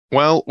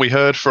Well, we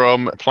heard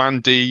from Plan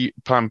D,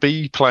 Plan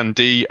B, Plan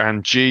D,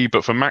 and G,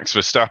 but for Max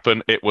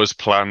Verstappen, it was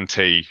Plan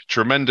T.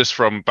 Tremendous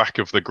from back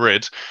of the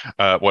grid,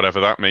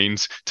 whatever that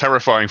means.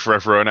 Terrifying for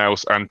everyone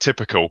else, and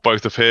typical,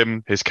 both of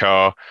him, his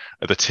car,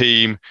 the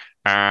team,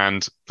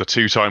 and the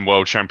two-time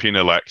world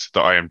champion-elect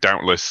that I am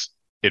doubtless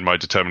in my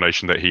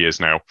determination that he is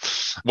now.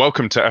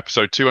 Welcome to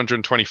episode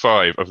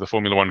 225 of the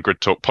Formula One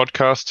Grid Talk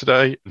podcast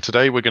today. And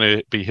today we're going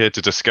to be here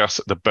to discuss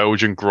the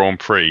Belgian Grand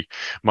Prix.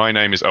 My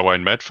name is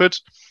Owain Medford.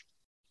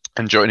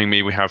 And joining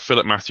me, we have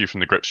Philip Matthew from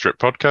the Grip Strip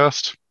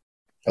podcast.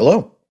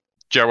 Hello.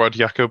 Jawad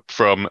Jacob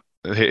from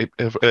from Hit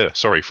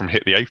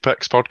the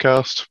Apex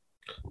podcast.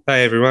 Hi,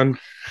 everyone.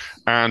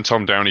 And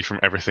Tom Downey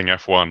from Everything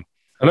F1.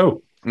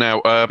 Hello.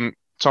 Now, Tom,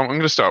 I'm going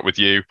to start with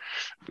you.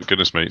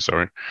 Goodness me,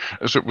 sorry.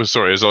 As I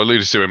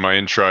alluded to in my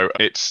intro,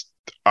 it's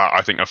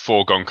I think a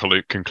foregone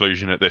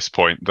conclusion at this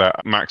point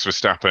that Max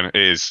Verstappen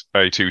is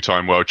a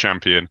two-time world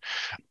champion,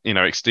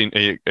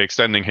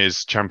 extending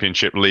his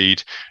championship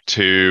lead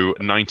to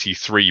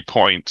 93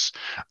 points,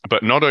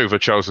 but not over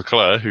Charles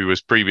Leclerc, who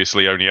was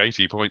previously only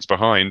 80 points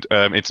behind.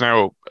 It's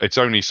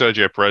only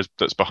Sergio Perez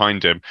that's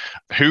behind him.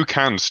 Who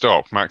can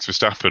stop Max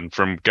Verstappen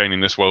from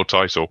gaining this world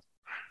title?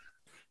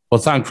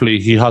 Well, thankfully,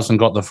 he hasn't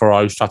got the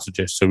Ferrari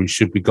strategist, so he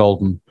should be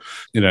golden.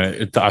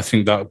 I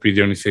think that would be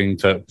the only thing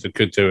that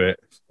could do it.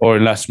 Or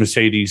unless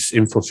Mercedes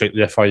infiltrate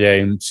the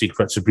FIA and seek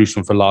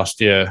retribution for last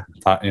year,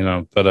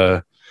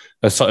 But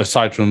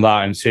aside from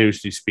that, and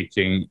seriously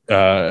speaking,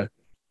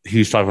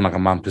 he's driving like a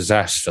man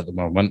possessed at the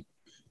moment.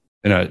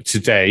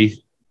 Today,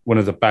 one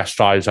of the best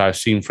drives I've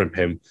seen from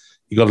him.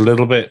 He got a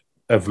little bit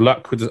of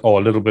luck or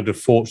a little bit of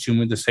fortune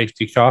with the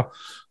safety car,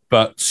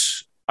 but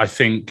I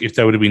think if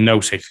there would have been no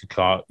safety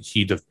car,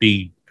 he'd have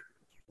been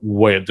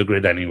way up the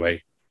grid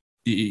anyway.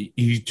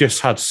 He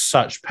just had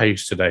such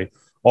pace today.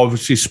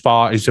 Obviously,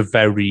 Spa is a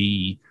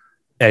very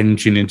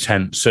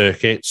engine-intense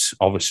circuit.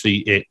 Obviously,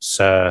 it's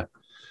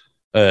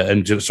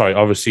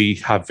obviously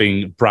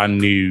having brand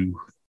new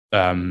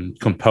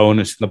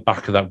components in the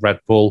back of that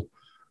Red Bull,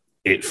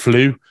 it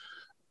flew.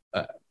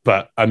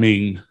 But I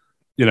mean,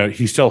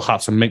 he still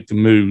had to make the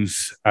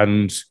moves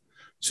and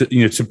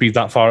to be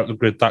that far up the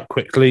grid that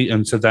quickly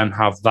and to then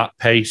have that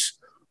pace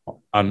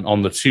and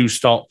on the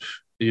two-stop.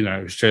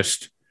 It's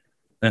just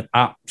an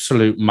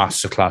absolute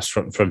masterclass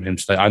from him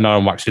today. I know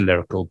I'm waxing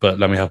lyrical, but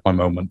let me have my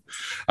moment.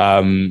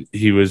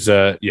 He was,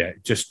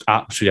 just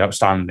absolutely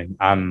outstanding.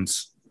 And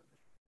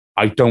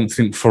I don't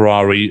think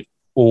Ferrari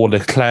or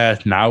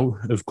Leclerc now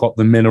have got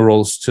the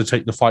minerals to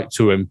take the fight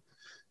to him.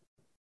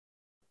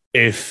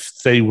 If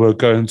they were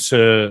going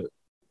to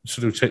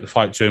sort of take the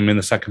fight to him in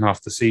the second half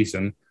of the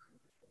season,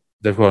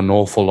 they've got an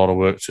awful lot of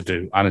work to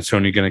do. And it's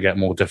only going to get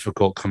more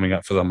difficult coming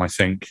up for them, I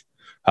think.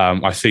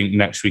 I think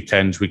next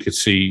weekend we could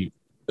see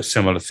a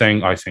similar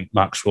thing. I think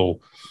Max will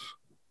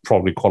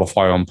probably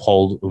qualify on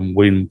pole and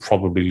win,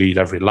 probably lead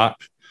every lap,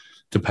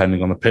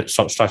 depending on the pit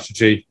stop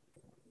strategy.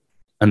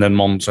 And then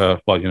Monza,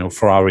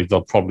 Ferrari,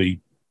 they'll probably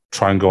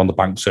try and go on the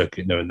bank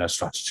circuit knowing their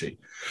strategy.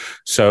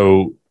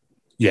 So,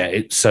 yeah,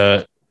 it's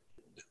the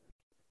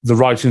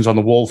writing's on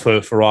the wall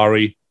for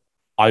Ferrari.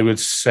 I would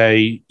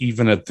say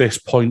even at this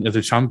point of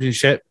the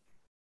championship,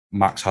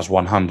 Max has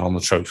one hand on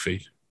the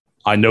trophy.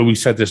 I know we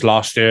said this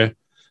last year,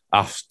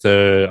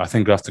 after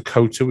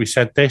COTA we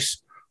said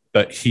this,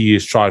 but he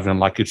is driving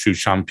like a true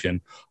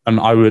champion. And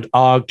I would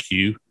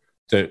argue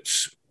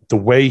that the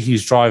way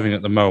he's driving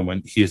at the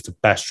moment, he is the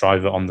best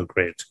driver on the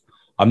grid.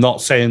 I'm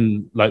not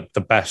saying like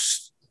the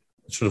best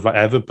sort of like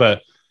ever,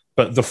 but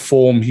the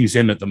form he's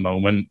in at the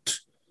moment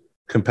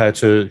compared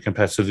to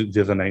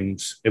the other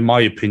names, in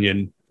my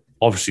opinion,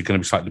 obviously going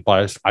to be slightly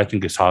biased. I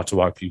think it's hard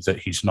to argue that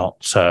he's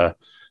not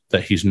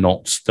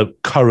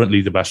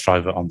currently the best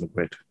driver on the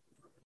grid.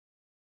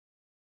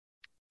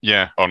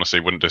 Yeah,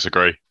 honestly, wouldn't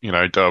disagree.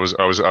 I was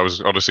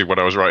honestly, when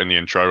I was writing the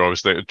intro, I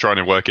was trying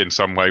to work in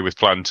some way with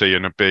Plan T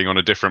and being on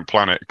a different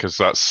planet because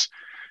that's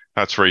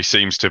where he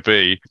seems to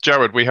be.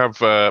 Jared, we have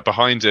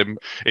behind him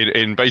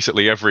in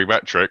basically every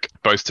metric,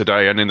 both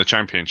today and in the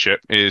championship,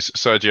 is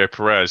Sergio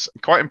Perez.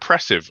 Quite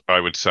impressive, I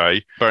would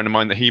say, bearing in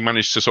mind that he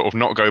managed to sort of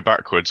not go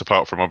backwards,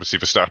 apart from obviously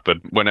Verstappen,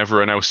 when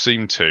everyone else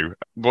seemed to.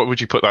 What would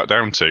you put that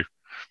down to?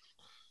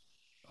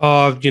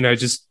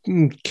 Just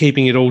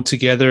keeping it all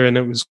together, and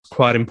it was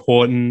quite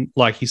important,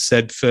 like you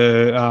said, for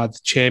the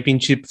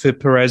championship for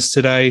Perez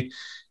today.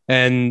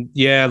 And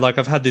yeah,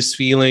 I've had this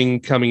feeling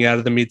coming out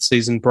of the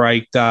mid-season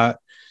break that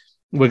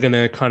we're going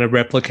to kind of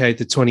replicate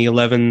the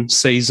 2011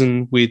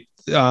 season with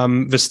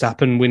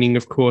Verstappen winning,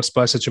 of course,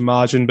 by such a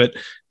margin, but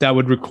that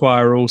would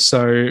require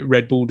also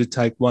Red Bull to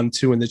take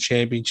 1-2 in the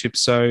championship.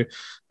 So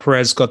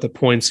Perez got the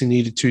points he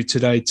needed to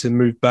today to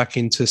move back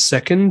into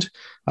second.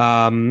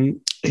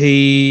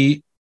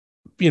 He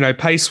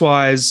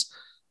pace-wise,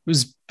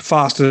 was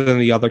faster than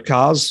the other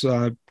cars.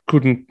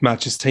 couldn't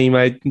match his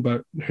teammate,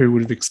 but who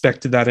would have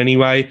expected that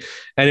anyway?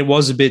 And it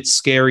was a bit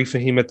scary for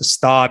him at the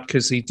start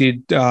because he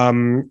did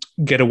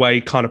get away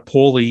kind of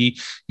poorly.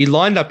 He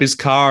lined up his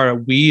car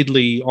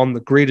weirdly on the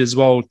grid as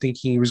well,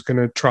 thinking he was going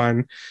to try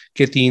and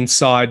get the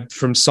inside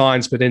from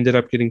Sainz, but ended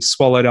up getting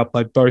swallowed up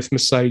by both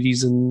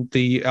Mercedes and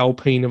the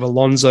Alpine of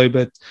Alonso,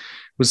 but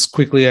was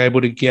quickly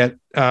able to get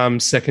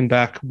second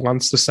back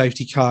once the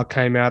safety car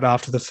came out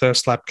after the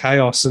first lap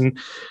chaos. And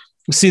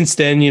since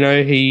then,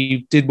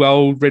 he did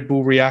well. Red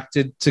Bull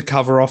reacted to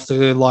cover off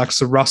the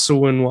likes of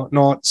Russell and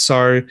whatnot.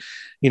 So,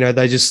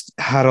 they just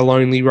had a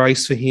lonely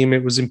race for him.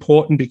 It was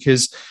important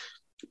because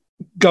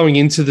going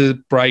into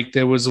the break,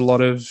 there was a lot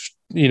of,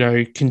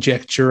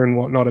 conjecture and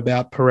whatnot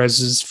about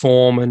Perez's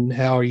form and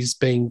how he's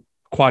been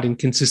quite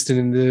inconsistent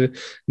in the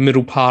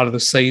middle part of the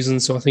season.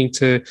 So I think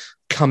to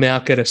come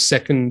out, get a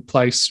second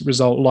place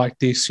result like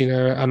this,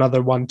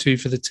 another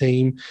 1-2 for the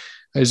team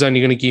is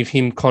only going to give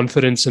him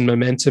confidence and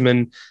momentum.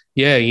 And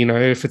yeah,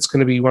 if it's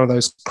going to be one of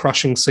those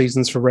crushing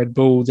seasons for Red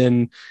Bull,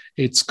 then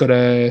there's got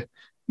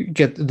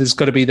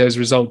to be those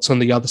results on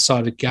the other side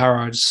of the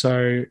garage.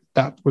 So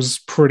that was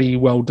pretty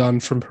well done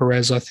from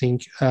Perez, I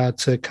think,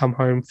 to come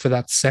home for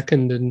that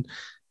second and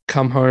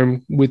come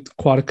home with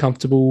quite a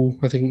comfortable,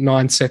 I think,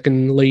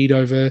 9-second lead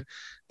over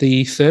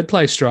the third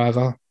place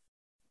driver.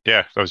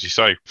 Yeah, as you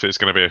say, if it's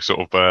going to be a sort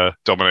of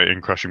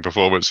dominating, crushing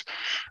performance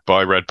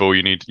by Red Bull,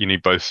 you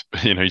need both.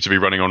 You need to be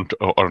running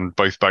on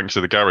both banks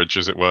of the garage,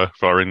 as it were,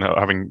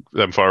 having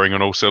them firing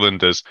on all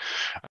cylinders.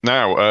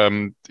 Now,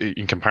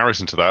 in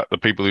comparison to that, the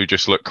people who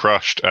just look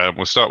crushed.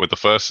 We'll start with the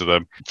first of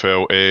them.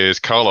 Phil, is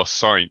Carlos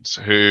Sainz,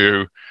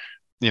 who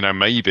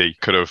maybe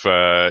could have,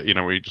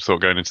 we thought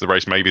going into the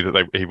race, maybe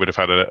that he would have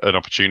had an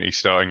opportunity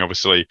starting,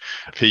 obviously,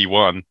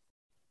 P1,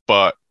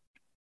 but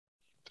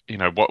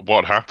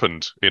what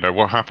happened?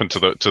 What happened to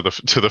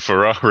the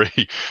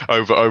Ferrari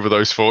over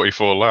those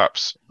 44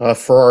 laps?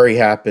 Ferrari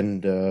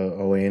happened,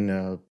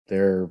 Owen.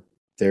 Their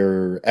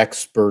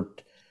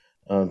expert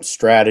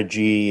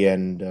strategy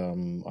and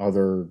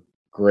other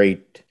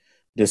great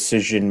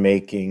decision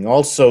making.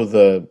 Also,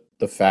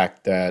 the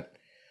fact that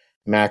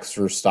Max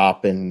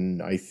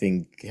Verstappen, I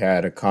think,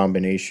 had a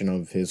combination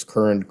of his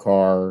current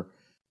car,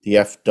 the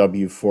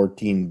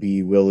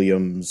FW14B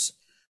Williams,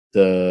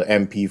 the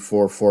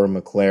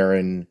MP44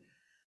 McLaren,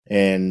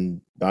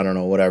 and I don't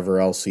know, whatever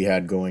else he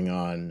had going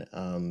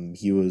on.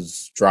 He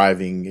was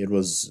driving. It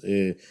was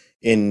it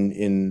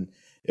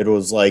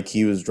was like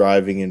he was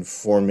driving in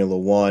Formula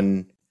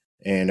One,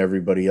 and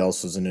everybody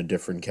else was in a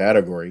different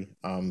category.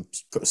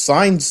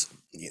 Sainz.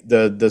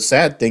 The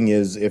sad thing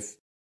is, if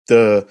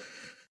the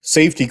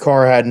safety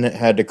car hadn't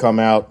had to come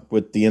out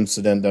with the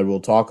incident that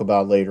we'll talk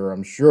about later,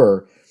 I'm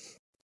sure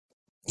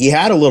he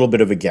had a little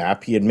bit of a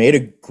gap. He had made a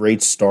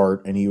great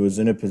start, and he was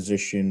in a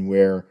position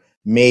where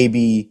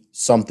maybe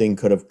something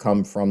could have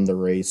come from the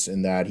race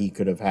and that he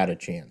could have had a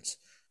chance.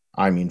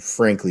 I mean,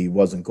 frankly, he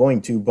wasn't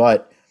going to,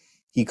 but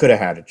he could have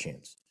had a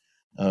chance.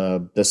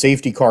 The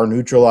safety car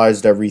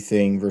neutralized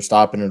everything.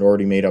 Verstappen had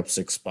already made up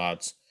 6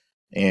 spots,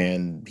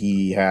 and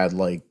he had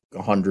like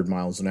 100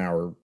 miles an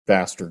hour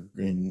faster,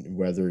 in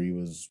whether he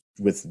was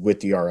with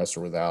DRS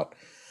or without.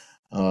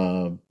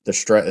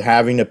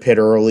 Having to pit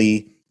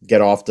early, get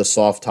off the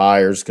soft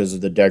tires because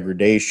of the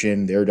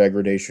degradation. Their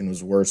degradation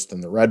was worse than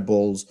the Red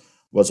Bulls,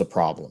 was a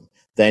problem.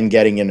 Then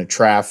getting into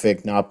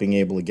traffic, not being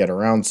able to get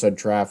around said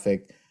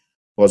traffic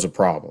was a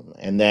problem.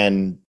 And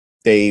then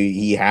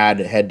he had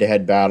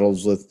head-to-head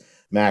battles with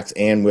Max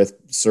and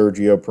with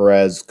Sergio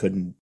Perez,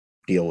 couldn't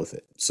deal with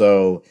it.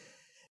 So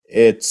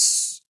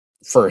it's,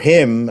 for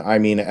him, I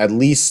mean, at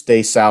least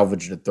they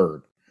salvaged a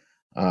third.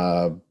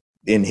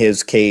 In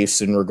his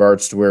case, in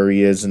regards to where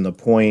he is in the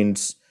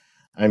points,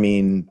 I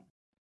mean,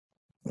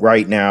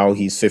 right now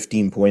he's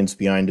 15 points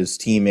behind his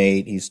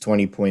teammate. He's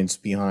 20 points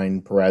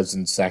behind Perez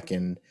in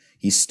second.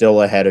 He's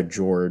still ahead of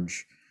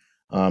George.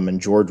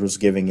 And George was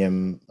giving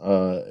him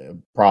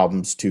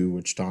problems too,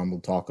 which Tom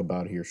will talk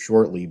about here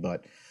shortly.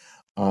 But,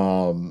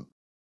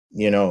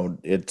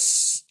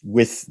 it's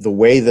with the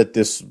way that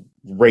this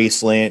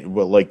race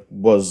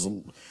was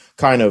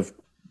kind of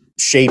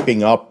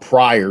shaping up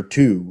prior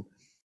to,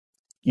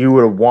 you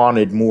would have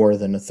wanted more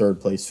than a third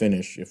place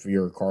finish if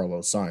you're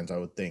Carlos Sainz, I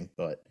would think.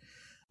 But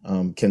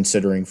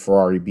considering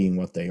Ferrari being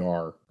what they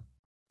are,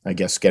 I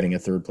guess getting a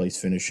third place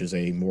finish is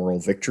a moral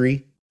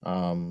victory.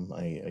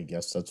 I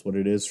guess that's what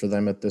it is for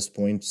them at this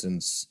point,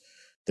 since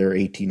they're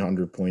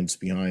 1,800 points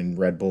behind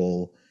Red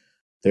Bull.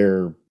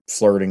 They're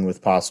flirting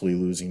with possibly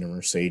losing to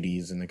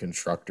Mercedes in the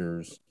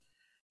constructors,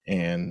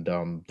 and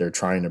they're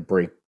trying to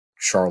break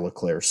Charles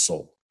Leclerc's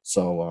soul.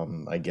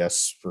 So I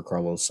guess for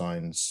Carlos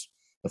Sainz,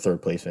 a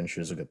third place finish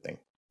is a good thing.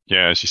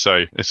 Yeah, as you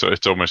say, it's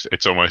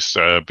almost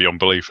beyond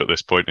belief at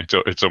this point.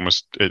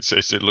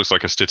 It looks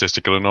like a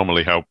statistical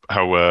anomaly how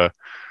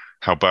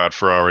bad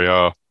Ferrari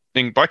are.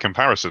 By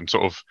comparison,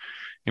 sort of,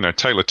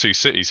 Taylor two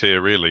cities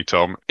here, really,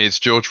 Tom. It's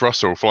George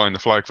Russell flying the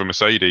flag for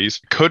Mercedes.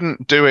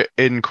 Couldn't do it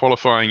in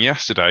qualifying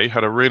yesterday,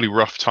 had a really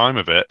rough time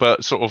of it,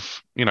 but sort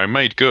of,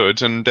 made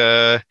good. And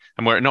were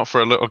it not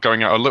for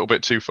going out a little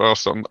bit too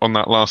fast on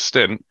that last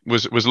stint,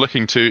 was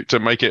looking to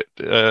make it,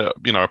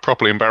 a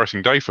properly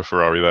embarrassing day for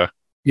Ferrari there.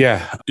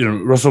 Yeah,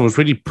 Russell was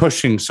really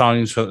pushing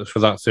Sainz for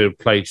that third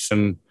place,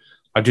 and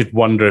I did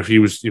wonder if he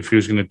was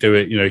going to do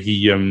it.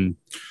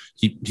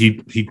 He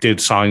did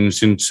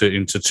Sainz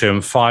into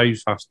turn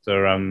 5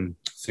 after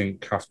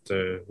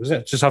was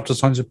it just after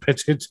Sainz had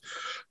pitted?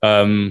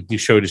 He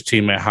showed his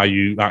teammate how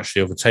you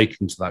actually overtake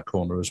into that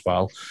corner as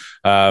well.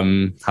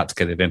 Had to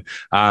get it in,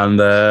 and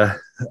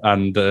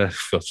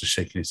Phil's just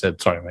shaking his head.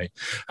 Sorry, mate.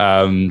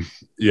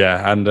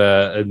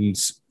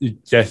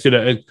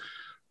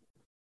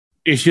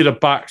 If you'd have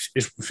backed,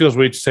 it feels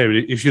weird to say, but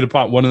if you'd have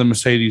backed one of the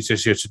Mercedes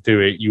this year to do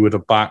it, you would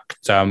have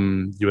backed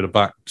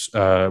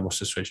what's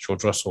his face,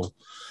 George Russell,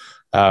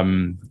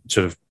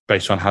 sort of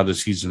based on how the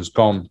season's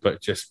gone.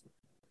 But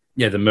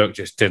the Merc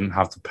just didn't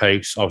have the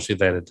pace. Obviously,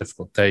 they had a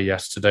difficult day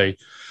yesterday.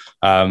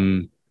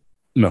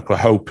 Merc were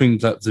hoping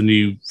that the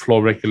new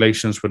floor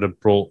regulations would have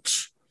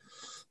perhaps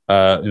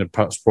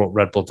brought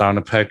Red Bull down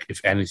a peg.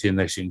 If anything,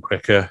 they seem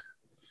quicker.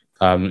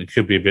 It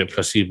could be a bit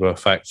placebo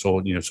effect,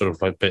 or sort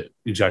of like a bit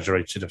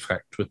exaggerated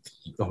effect, with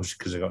obviously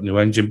because they got new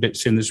engine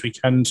bits in this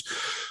weekend.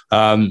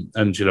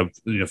 And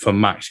for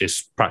Max,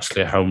 it's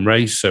practically a home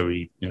race, so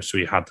he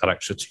had that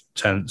extra 2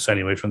 tenths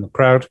anyway from the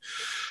crowd.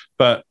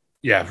 But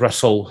yeah,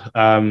 Russell,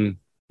 a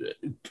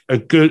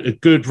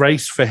good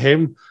race for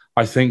him.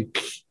 I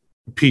think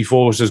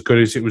P4 was as good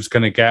as it was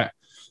going to get.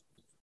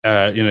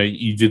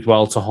 He did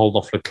well to hold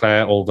off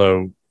Leclerc,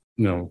 although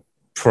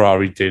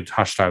Ferrari did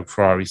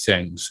 #Ferrari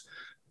things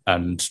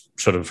and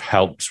sort of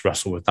helped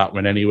Russell with that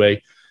one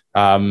anyway.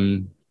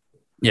 I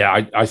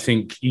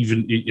think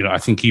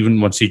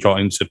even once he got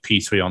into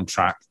P3 on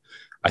track,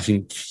 I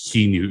think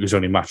he knew it was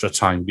only a matter of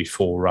time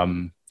before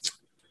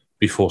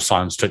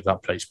Sainz took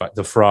that place back.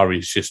 The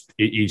Ferrari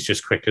he's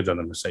just quicker than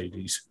the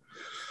Mercedes.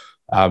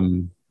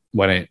 When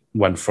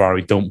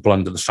Ferrari don't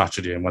blunder the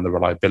strategy and when the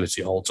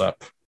reliability holds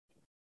up.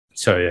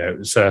 So yeah, it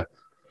was a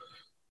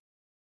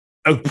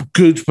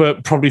good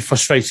but probably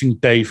frustrating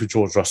day for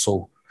George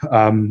Russell.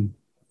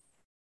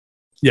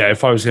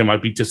 If I was him,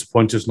 I'd be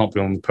disappointed to not be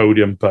on the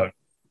podium, but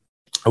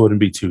I wouldn't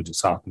be too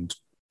disheartened.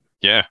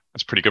 Yeah,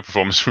 that's a pretty good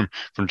performance from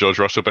George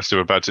Russell. Best of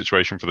a bad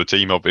situation for the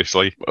team,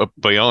 obviously.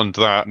 Beyond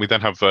that, we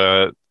then have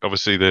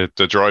obviously the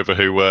driver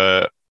who,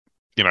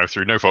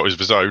 through no fault of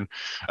his own,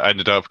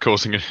 ended up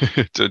causing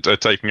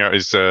taking out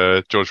his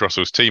George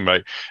Russell's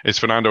teammate. It's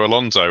Fernando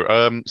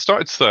Alonso.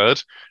 Started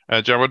third,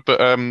 Jared,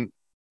 but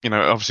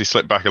obviously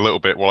slipped back a little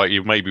bit, like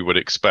you maybe would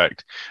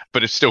expect.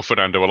 But it's still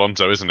Fernando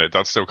Alonso, isn't it?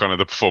 That's still kind of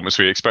the performance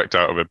we expect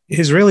out of him.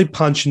 He's really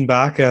punching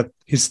back at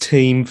his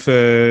team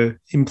for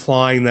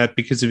implying that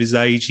because of his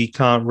age, he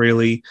can't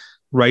really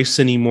race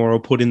anymore or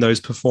put in those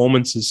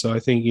performances. So I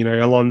think,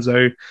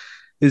 Alonso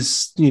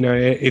is,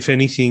 if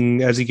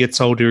anything, as he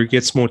gets older, he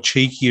gets more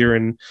cheekier,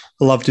 and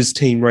I loved his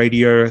team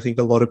radio. I think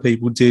a lot of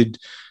people did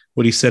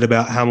what he said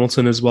about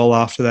Hamilton as well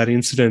after that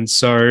incident.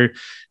 So,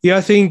 yeah,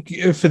 I think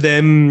for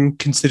them,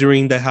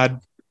 considering they had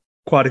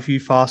quite a few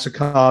faster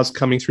cars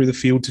coming through the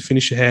field to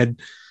finish ahead,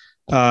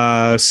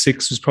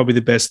 6 was probably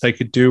the best they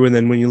could do. And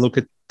then when you look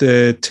at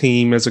the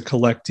team as a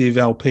collective,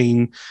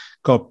 Alpine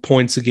got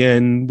points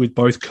again with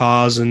both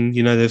cars, and,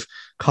 they've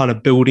kind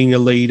of building a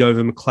lead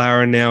over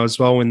McLaren now as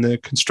well in the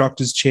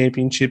Constructors'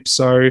 Championship.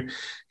 So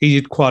he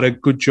did quite a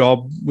good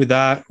job with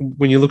that.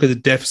 When you look at the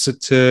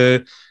deficit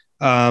to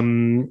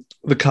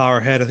the car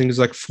ahead, I think it was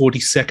like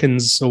 40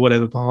 seconds or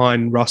whatever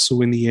behind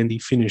Russell in the end he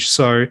finished.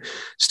 So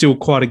still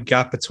quite a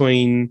gap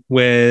between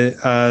where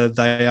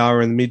they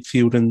are in the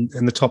midfield and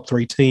the top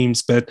 3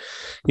 teams. But,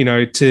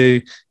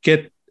 to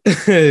get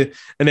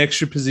an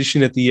extra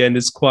position at the end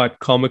is quite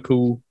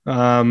comical.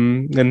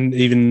 And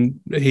even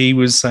he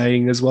was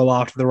saying as well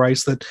after the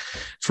race that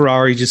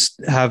Ferrari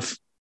just have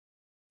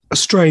a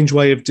strange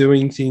way of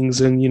doing things.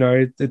 And,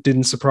 it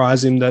didn't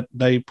surprise him that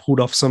they pulled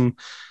off some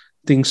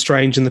things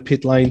strange in the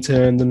pit lane to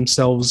earn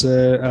themselves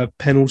a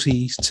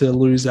penalty to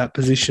lose that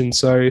position.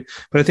 So,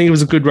 but I think it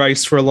was a good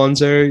race for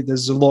Alonso.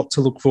 There's a lot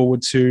to look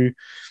forward to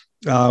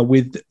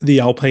with the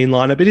Alpine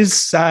lineup. It is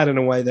sad in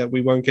a way that we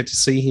won't get to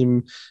see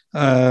him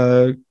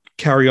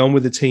carry on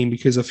with the team,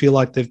 because I feel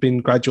like they've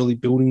been gradually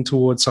building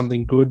towards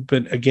something good.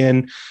 But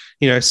again,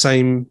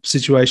 same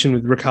situation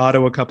with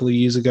Ricciardo a couple of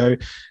years ago.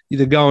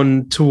 They're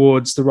going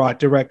towards the right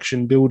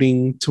direction,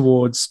 building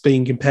towards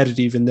being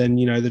competitive, and then,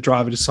 the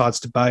driver decides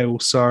to bail.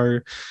 So,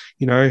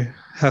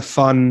 have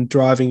fun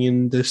driving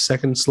in the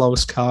second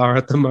slowest car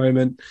at the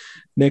moment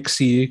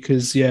next year,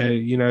 because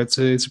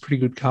it's a pretty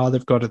good car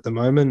they've got at the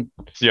moment.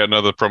 Yeah,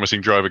 another promising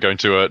driver going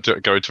to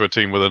go to a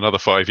team with another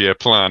 5-year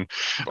plan.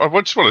 I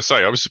just want to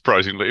say it was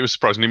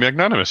surprisingly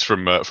magnanimous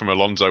from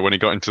Alonso when he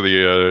got into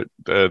the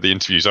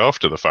interviews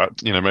after the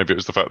fact. Maybe it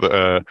was the fact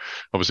that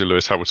obviously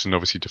Lewis Hamilton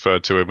obviously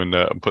deferred to him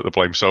and put the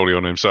blame solely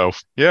on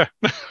himself. Yeah,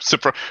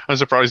 I'm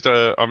surprised.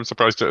 I'm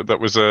surprised that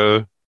was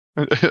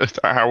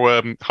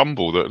how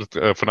humble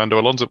that Fernando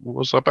Alonso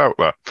was about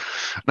that.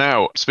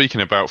 Now,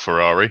 speaking about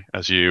Ferrari,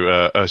 as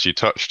you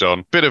touched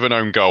on, bit of an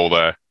own goal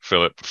there,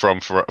 Philip, from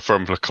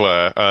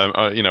Leclerc.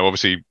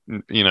 Obviously,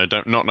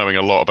 not knowing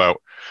a lot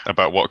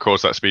about what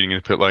caused that speeding in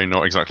the pit lane,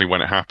 not exactly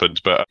when it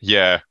happened, but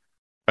yeah,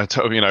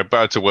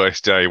 bad to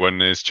worst day when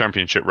his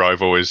championship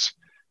rival is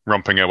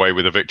romping away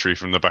with a victory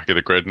from the back of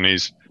the grid, and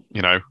he's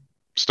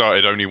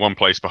started only one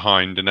place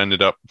behind and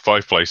ended up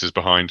 5 places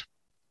behind.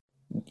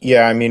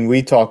 Yeah, I mean,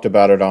 we talked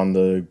about it on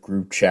the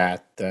group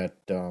chat that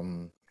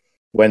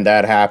when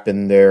that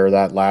happened there,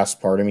 that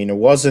last part, I mean, it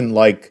wasn't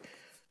like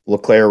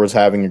Leclerc was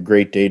having a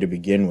great day to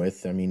begin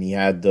with. I mean, he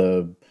had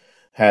the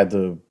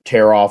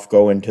tear off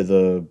go into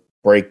the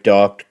brake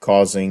duct,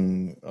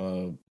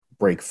 causing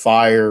brake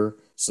fire.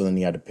 So then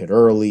he had to pit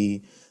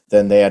early.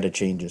 Then they had to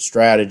change his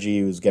strategy.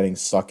 He was getting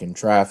stuck in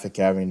traffic,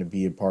 having to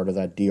be a part of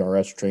that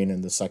DRS train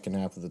in the second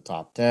half of the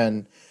top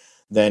 10.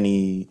 Then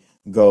he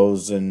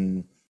goes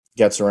and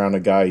gets around a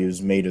guy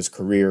who's made his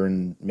career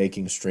in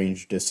making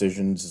strange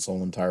decisions his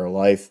whole entire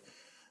life.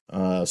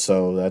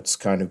 So that's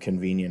kind of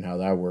convenient how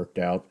that worked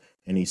out.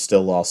 And he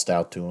still lost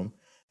out to him.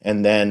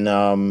 And then,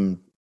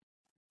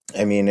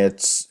 I mean,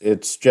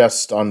 it's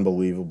just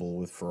unbelievable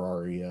with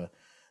Ferrari.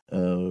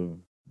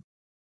 And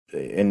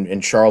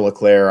Charles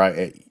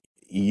Leclerc,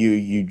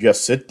 you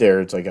just sit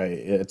there. It's like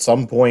at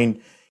some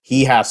point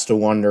he has to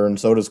wonder, and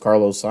so does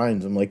Carlos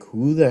Sainz. I'm like,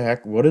 who the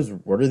heck? What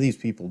are these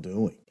people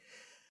doing?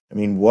 I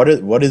mean, what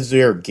is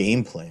their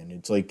game plan?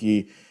 It's like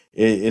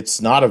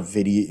it's not a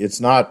video. It's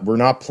not. We're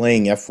not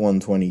playing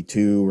F1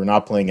 22. We're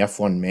not playing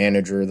F1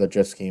 Manager that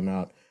just came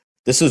out.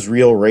 This is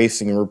real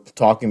racing. We're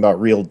talking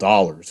about real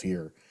dollars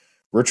here.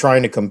 We're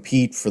trying to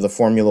compete for the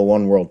Formula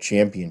One World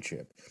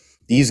Championship.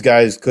 These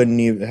guys couldn't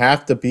even,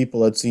 half the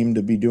people that seem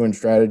to be doing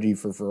strategy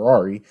for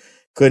Ferrari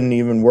couldn't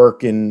even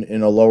work in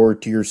a lower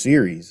tier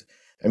series.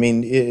 I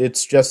mean,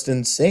 it's just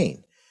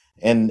insane.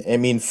 And I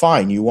mean,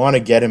 fine, you want to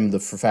get him the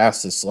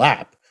fastest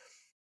lap,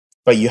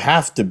 but you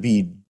have to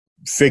be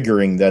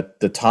figuring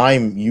that the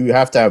time, you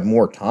have to have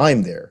more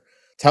time there.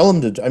 Tell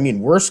him to, I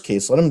mean, worst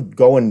case, let him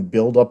go and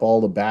build up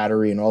all the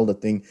battery and all the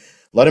thing.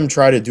 Let him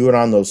try to do it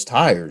on those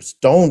tires.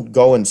 Don't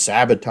go and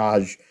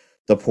sabotage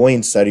the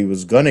points that he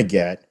was going to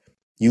get.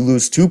 You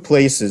lose 2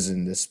 places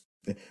in this,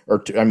 he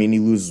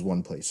loses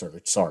 1 place,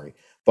 sorry.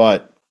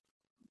 But,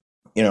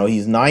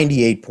 he's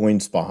 98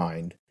 points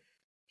behind.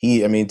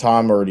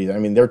 Tom already,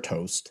 they're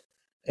toast.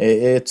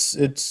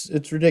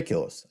 It's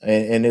ridiculous.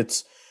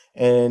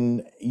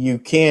 And you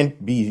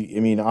can't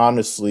be,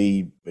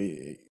 honestly,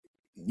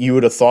 you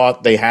would have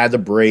thought they had the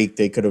break.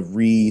 They could have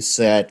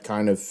reset,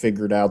 kind of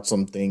figured out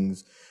some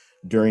things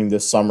during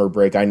this summer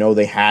break. I know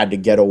they had to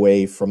get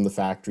away from the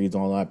factories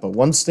and all that, but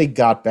once they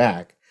got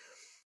back,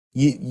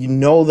 you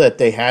know that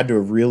they had to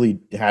have really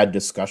had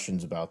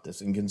discussions about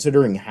this. And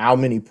considering how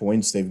many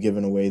points they've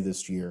given away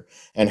this year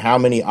and how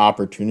many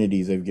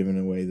opportunities they've given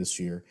away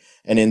this year,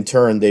 and in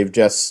turn, they've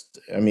just,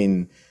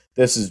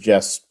 this is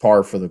just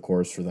par for the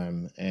course for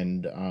them.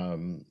 And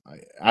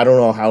I don't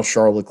know how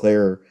Charles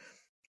Leclerc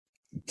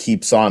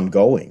keeps on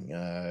going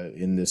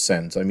in this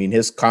sense. I mean,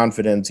 his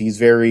confidence,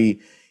 he's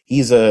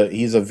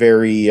a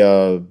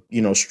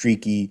very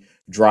streaky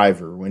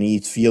driver. When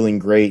he's feeling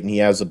great and he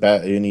has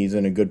and he's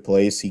in a good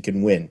place, he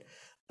can win.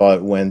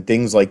 But when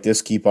things like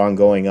this keep on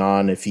going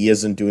on, if he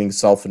isn't doing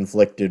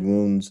self-inflicted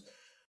wounds,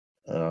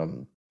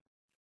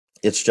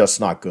 it's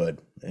just not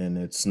good. And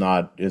it's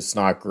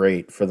not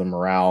great for the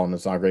morale, and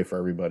it's not great for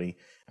everybody.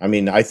 I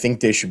mean, I think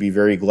they should be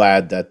very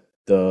glad that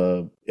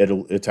the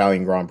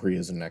Italian Grand Prix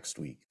is next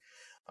week.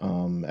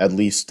 At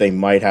least they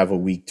might have a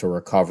week to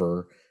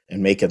recover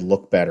and make it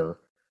look better.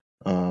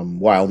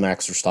 While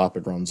Max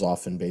Verstappen runs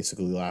off and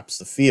basically laps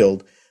the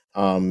field,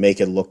 make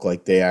it look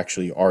like they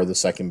actually are the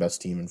second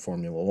best team in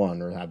Formula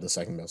One or have the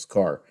second best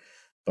car.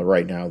 But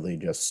right now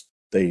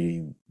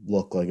they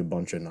look like a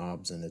bunch of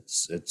knobs, and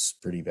it's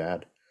pretty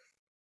bad.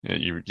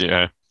 You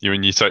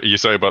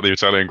say about the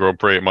Italian Grand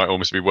Prix, it might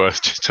almost be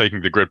worth just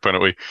taking the grid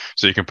penalty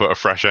so you can put a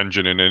fresh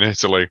engine in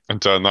Italy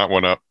and turn that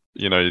one up.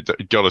 You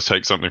got to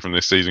take something from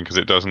this season, because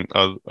it doesn't.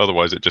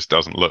 Otherwise, it just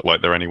doesn't look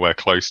like they're anywhere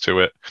close to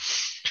it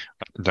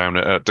down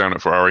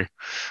at Ferrari.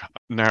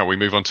 Now we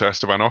move on to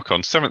Esteban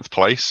Ocon, 7th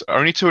place,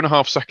 only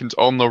 2.5 seconds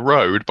on the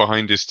road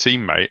behind his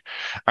teammate,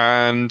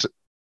 and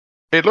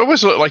it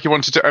always looked like he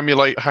wanted to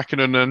emulate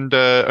Hakkinen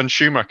and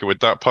Schumacher with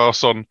that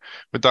pass on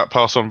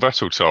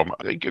Vettel. Tom,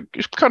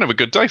 it's kind of a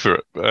good day for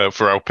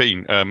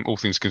Alpine, all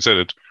things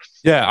considered.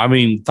 Yeah,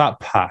 that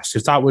pass,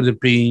 if that would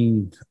have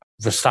been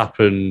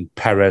Verstappen,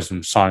 Perez,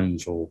 and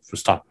Sainz, or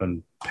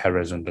Verstappen,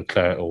 Perez, and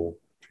Leclerc, or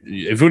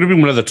if it would have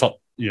been one of the top,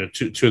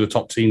 two of the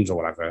top teams or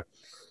whatever,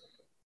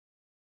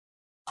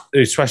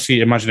 especially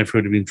imagine if it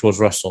would have been George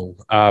Russell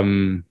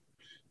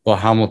or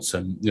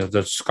Hamilton,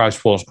 the Sky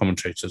Sports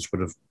commentators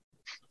would have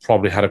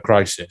probably had a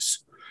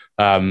crisis.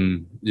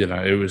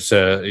 It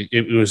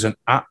was an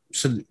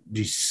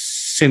absolutely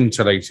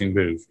scintillating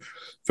move,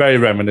 very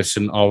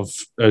reminiscent of,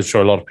 I'm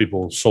sure a lot of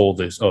people saw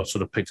this or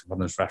sort of picked up on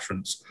this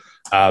reference,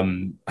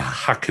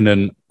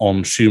 Hakkinen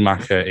on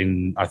Schumacher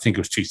in, I think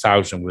it was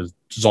 2000, with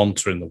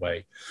Zonta in the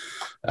way.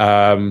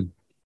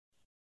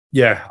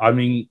 Yeah, I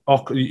mean,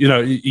 you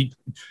know,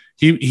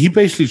 he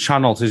basically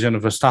channeled his inner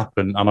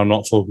Verstappen, and I'm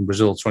not talking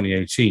Brazil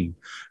 2018,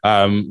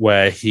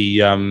 where he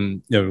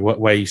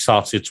where he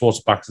started towards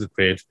the back of the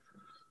grid,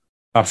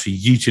 actually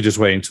yeeted his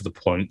way into the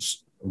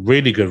points.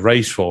 Really good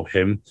race for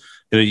him.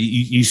 You know,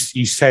 he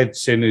said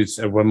in his,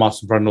 when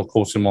Martin Brundle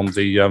caught him on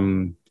the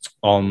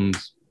on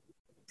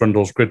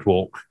Brundle's grid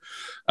walk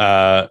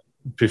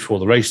before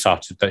the race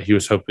started, that he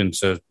was hoping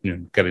to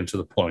get into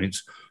the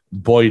points.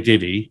 Boy,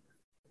 did he!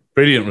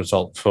 Brilliant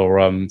result for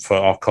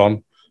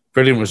Ocon.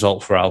 Brilliant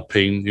result for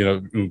Alpine. You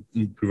know,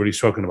 we've already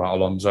spoken about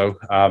Alonso,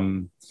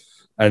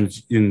 and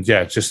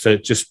yeah, just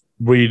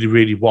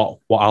really what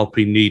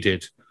Alpine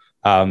needed.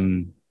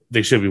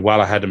 They should be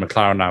well ahead of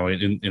McLaren now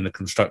in the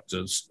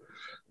constructors,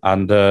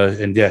 and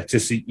yeah,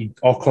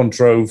 Ocon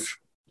drove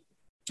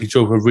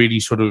a really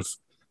sort of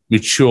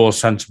mature,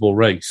 sensible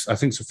race. I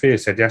think Sophia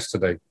said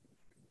yesterday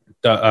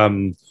that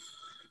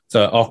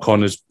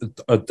Ocon is.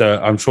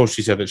 I'm sure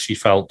she said that she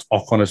felt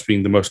Ocon has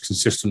been the most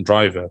consistent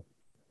driver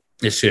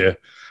this year,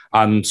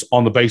 and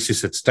on the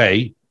basis of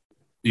today,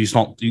 he's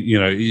not. You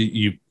know,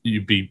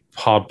 you'd be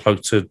hard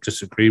plugged to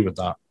disagree with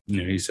that.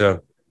 You know, he's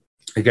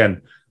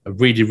again a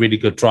really, really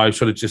good drive.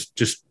 Sort of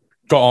just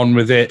got on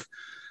with it.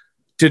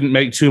 Didn't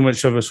make too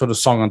much of a sort of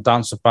song and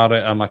dance about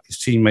it, and like his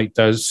teammate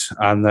does.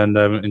 And then,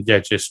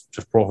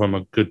 just brought him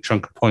a good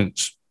chunk of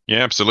points. Yeah,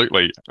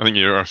 absolutely. I think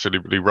you're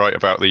absolutely right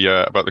about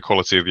the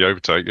quality of the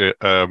overtake.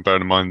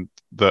 Bearing in mind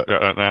that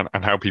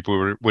and how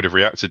people would have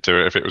reacted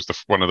to it if it was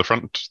one of the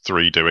front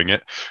three doing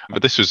it.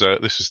 But this was a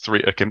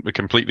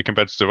completely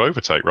competitive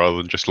overtake rather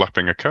than just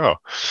lapping a car.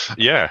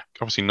 Yeah,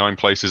 obviously 9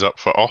 places up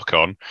for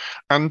Ocon,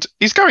 and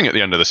he's going at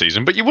the end of the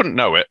season, but you wouldn't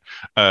know it,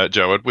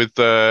 Joad, with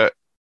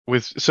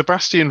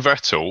Sebastian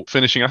Vettel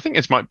finishing. I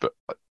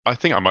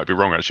think I might be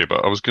wrong actually,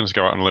 but I was going to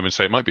go out on a limb and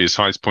say it might be his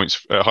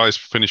highest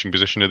finishing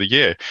position of the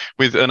year,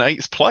 with an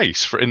 8th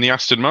place in the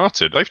Aston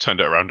Martin. They've turned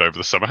it around over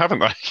the summer, haven't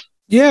they?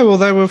 Yeah, well,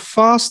 they were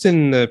fast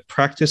in the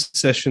practice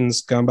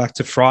sessions going back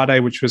to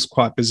Friday, which was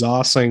quite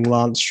bizarre, seeing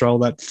Lance Stroll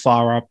that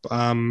far up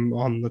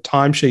on the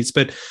timesheets.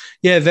 But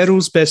yeah,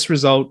 Vettel's best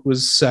result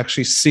was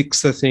actually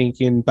 6th, I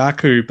think, in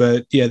Baku.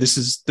 But yeah, this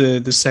is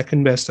the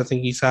second best I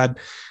think he's had.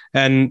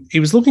 And he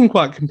was looking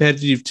quite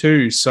competitive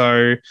too.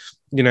 So,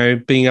 you know,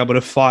 being able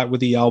to fight with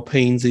the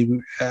Alpines,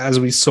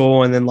 as we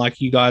saw, and then like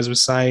you guys were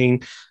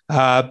saying,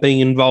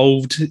 being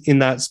involved in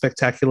that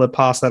spectacular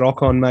pass that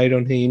Ocon made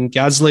on him.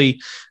 Gasly,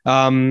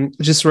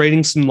 just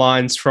reading some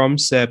lines from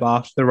Seb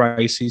after the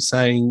race, he's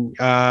saying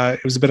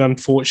it was a bit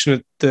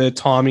unfortunate, the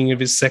timing of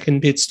his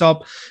second pit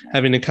stop,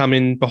 having to come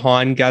in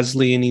behind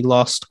Gasly, and he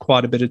lost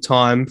quite a bit of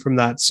time from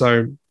that.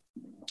 So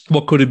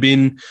what could have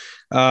been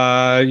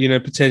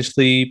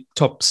potentially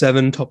top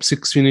 7, top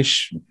 6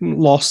 finish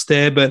lost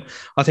there. But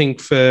I think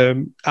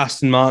for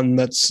Aston Martin,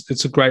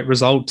 it's a great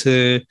result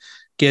to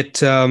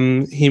get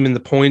him in the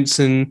points.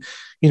 And,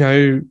 you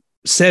know,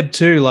 Seb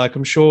too, like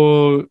I'm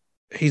sure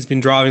he's been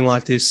driving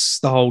like this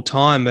the whole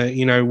time, but,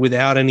 you know,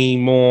 without any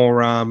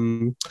more,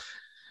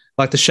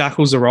 like the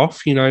shackles are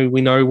off, you know,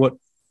 we know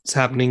what's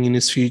happening in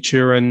his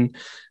future and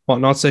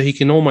whatnot. So he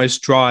can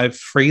almost drive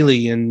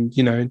freely and,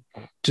 you know,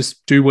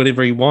 just do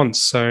whatever he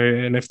wants. So,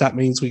 and if that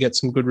means we get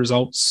some good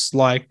results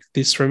like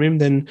this from him,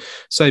 then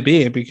so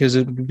be it, because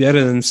it would be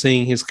better than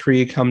seeing his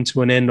career come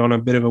to an end on a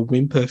bit of a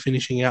whimper,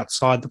 finishing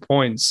outside the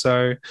points.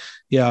 So,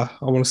 yeah,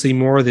 I want to see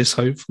more of this,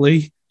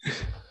 hopefully.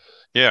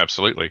 Yeah,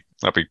 absolutely.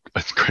 That'd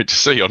be great to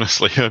see,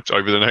 honestly,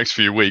 over the next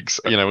few weeks.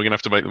 You know, we're going to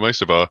have to make the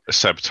most of our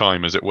Seb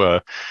time, as it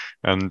were.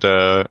 And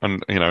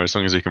you know, as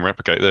long as he can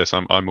replicate this,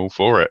 I'm all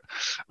for it.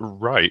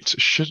 Right.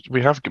 Should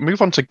we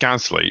move on to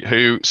Gasly,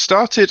 who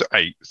started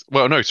 8th?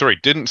 Well, no, sorry,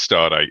 didn't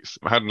start 8th.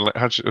 Had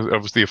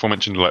obviously the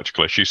aforementioned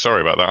electrical issue.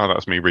 Sorry about that.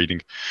 That's me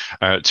reading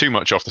too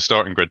much off the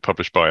starting grid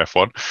published by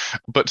F1.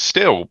 But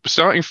still,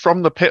 starting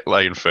from the pit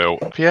lane, Phil,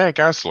 Pierre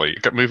Gasly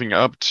moving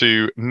up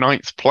to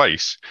 9th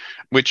place,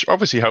 which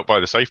obviously helped by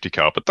the safety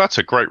car, but that's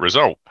a great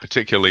result,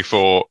 particularly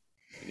for,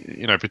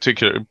 you know,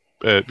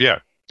 yeah,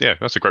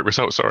 that's a great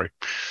result. Sorry.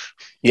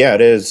 Yeah,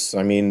 it is.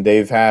 I mean,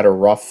 they've had a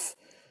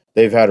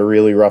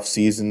really rough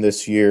season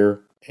this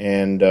year,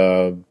 and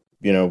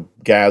you know,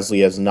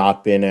 Gasly has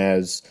not been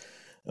as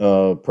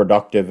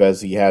productive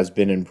as he has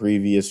been in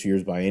previous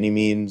years by any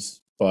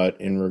means.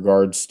 But in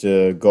regards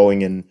to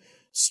going and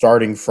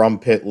starting from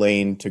pit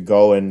lane to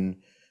go and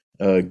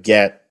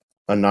get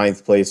a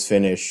 9th place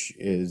finish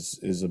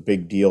is a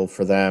big deal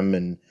for them,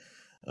 and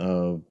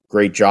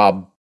great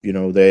job. You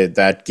know,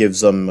 that gives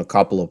them a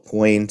couple of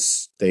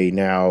points. They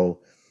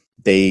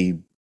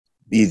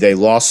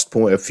lost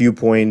a few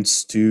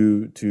points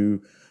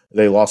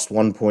they lost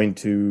 1 point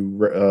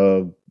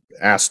to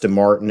Aston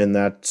Martin in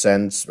that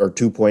sense, or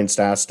 2 points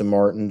to Aston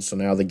Martin. So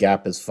now the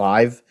gap is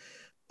 5,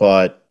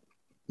 but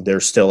they're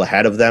still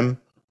ahead of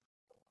them.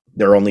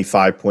 They're only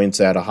 5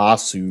 points out of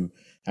Haas, who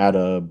had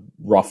a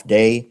rough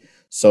day.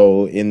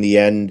 So in the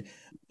end,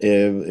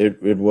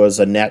 it was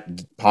a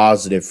net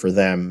positive for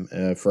them,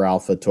 for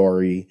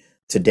AlphaTauri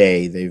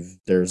today.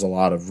 There's a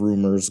lot of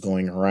rumors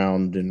going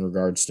around in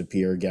regards to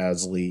Pierre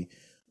Gasly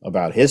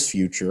about his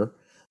future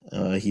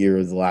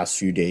here the last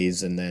few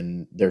days, and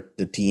then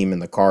the team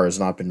and the car has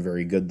not been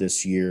very good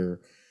this year.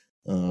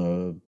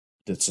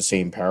 It's the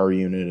same power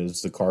unit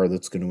as the car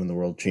that's going to win the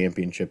World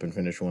Championship and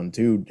finish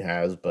 1-2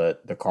 has,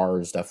 but the car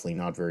is definitely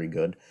not very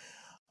good.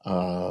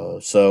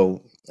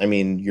 So, I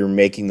mean, you're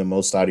making the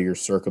most out of your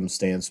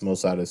circumstance,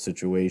 most out of the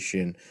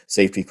situation.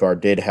 Safety car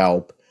did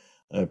help.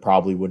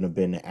 Probably wouldn't have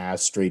been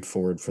as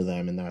straightforward for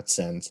them in that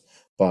sense.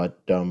 But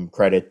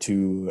credit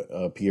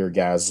to Pierre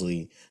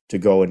Gasly to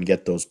go and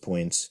get those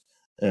points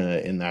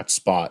in that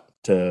spot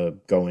to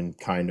go and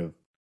kind of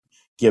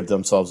give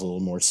themselves a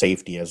little more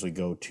safety as we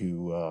go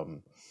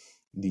to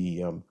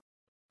the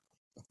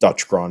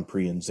Dutch Grand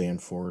Prix in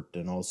Zandvoort,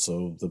 and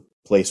also the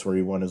place where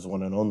he won his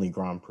one and only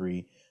Grand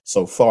Prix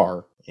so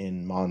far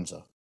in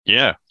Monza.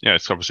 Yeah,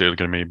 it's obviously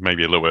going to be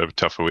maybe a little bit of a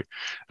tougher week,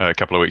 a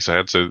couple of weeks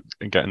ahead. So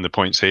getting the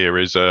points here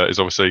is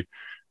obviously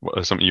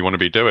something you want to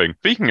be doing.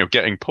 Speaking of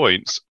getting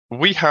points,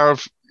 we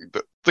have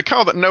the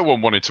car that no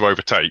one wanted to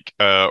overtake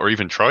or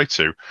even try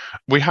to.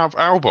 We have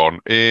Albon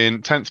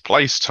in 10th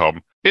place,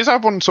 Tom. Is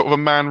Albon sort of a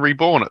man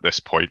reborn at this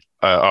point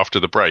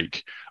after the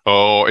break?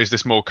 Or is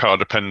this more car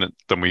dependent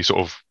than we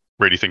sort of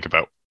really think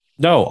about?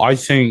 No, I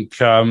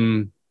think I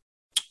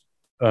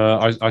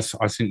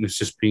think there's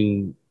just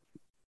been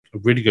a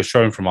really good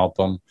showing from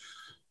Albon.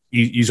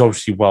 He's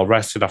obviously well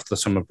rested after the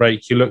summer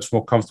break. He looks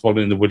more comfortable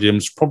in the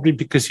Williams, probably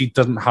because he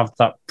doesn't have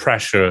that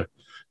pressure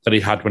that he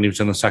had when he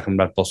was in the second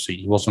Red Bull seat.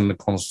 He wasn't under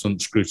constant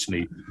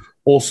scrutiny.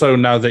 Also,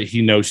 now that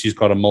he knows he's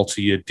got a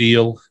multi-year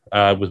deal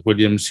with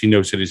Williams, he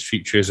knows that his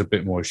future is a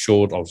bit more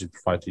assured, obviously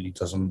provided he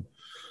doesn't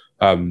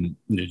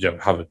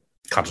have a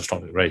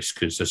catastrophic race,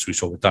 because as we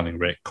saw with Danny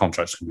Rick,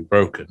 contracts can be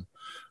broken.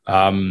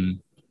 I'd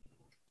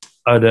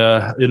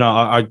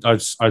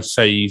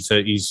say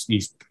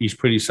he's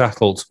pretty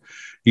settled.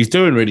 He's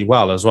doing really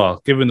well as well,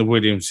 given the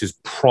Williams is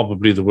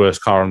probably the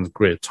worst car on the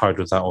grid, tied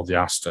with that or the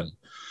Aston.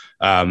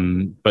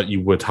 But you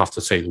would have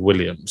to say the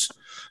Williams.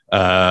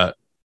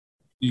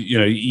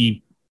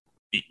 He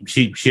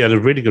had a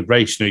really good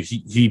race.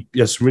 He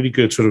has really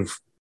good sort of,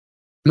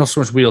 not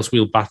so much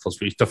wheel battles,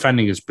 but he's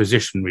defending his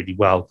position really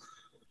well.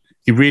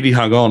 He really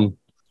hung on.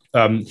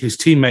 His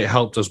teammate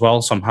helped as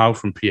well somehow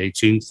from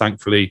P18.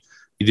 Thankfully,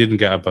 he didn't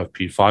get above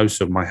P5,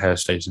 so my hair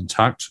stays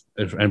intact.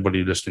 If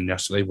anybody listening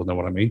yesterday will know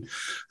what I mean.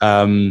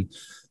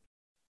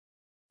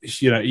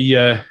 This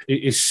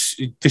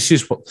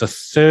is what, the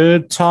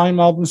third time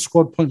Albon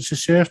scored points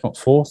this year, if not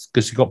fourth,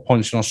 because he got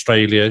points in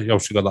Australia. He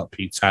obviously got that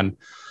P10. I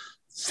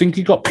think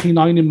he got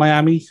P9 in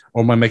Miami,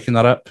 or am I making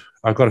that up?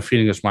 I've got a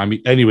feeling it's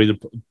Miami. Anyway, the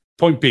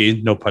point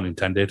being, no pun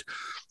intended,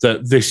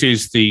 that this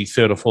is the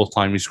third or fourth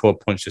time he scored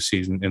points this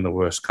season in the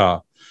worst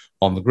car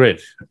on the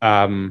grid.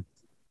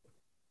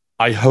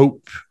 I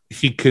hope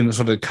he can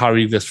sort of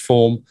carry this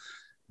form,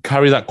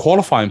 carry that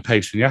qualifying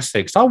pace from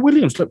yesterday, because our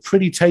Williams looked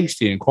pretty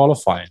tasty in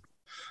qualifying.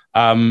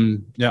 I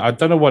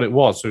don't know what it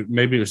was.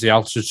 Maybe it was the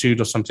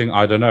altitude or something.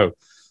 I don't know.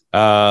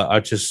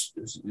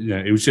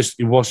 It was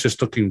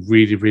just looking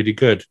really, really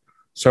good.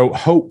 So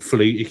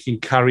hopefully it can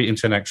carry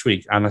into next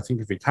week. And I think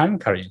if it can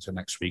carry into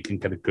next week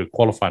and get a good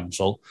qualifying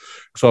result,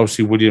 because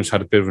obviously Williams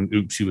had a bit of an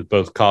oopsie with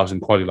both cars in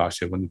quali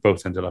last year when they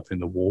both ended up in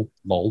the wall,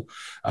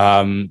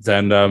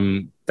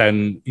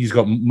 then he's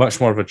got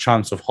much more of a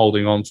chance of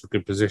holding on to a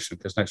good position,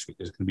 because next week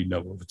there's going to be no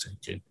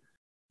overtaking.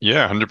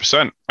 Yeah,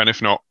 100%. And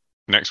if not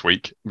next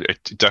week,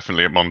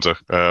 definitely at Monza.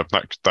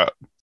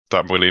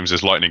 That Williams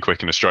is lightning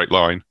quick in a straight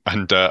line.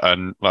 And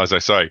as I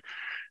say,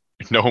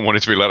 no one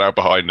wanted to be let out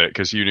behind it,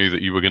 because you knew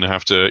that you were going to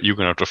have to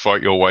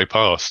fight your way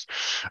past.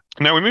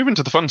 Now we move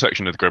into the fun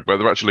section of the grid,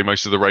 where actually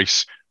most of the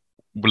race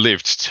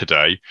lived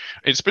today.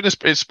 It's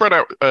spread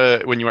out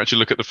when you actually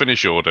look at the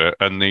finish order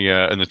and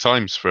the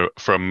times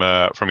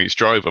from each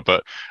driver.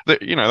 But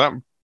that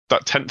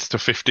 10th to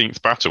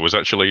 15th battle was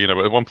actually,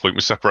 at one point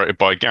was separated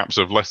by gaps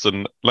of less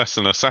than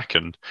a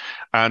second,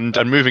 and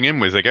moving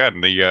in with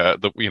again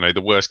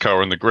the worst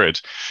car on the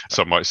grid,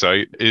 some might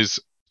say,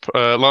 is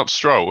Lance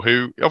Stroll,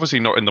 who obviously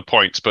not in the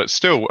points, but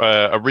still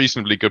a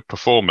reasonably good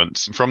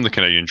performance from the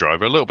Canadian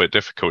driver. A little bit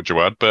difficult,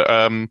 Jawad, but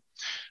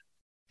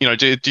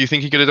do you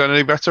think he could have done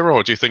any better,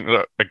 or do you think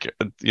that,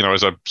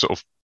 as I sort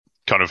of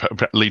kind of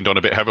leaned on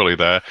a bit heavily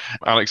there,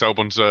 Alex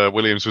Albon's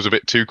Williams was a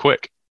bit too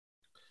quick?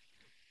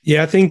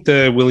 Yeah, I think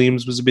the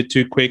Williams was a bit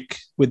too quick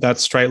with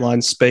that straight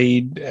line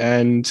speed,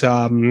 and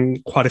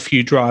quite a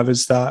few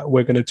drivers that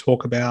we're going to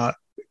talk about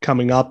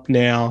coming up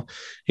now,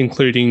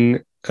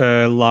 including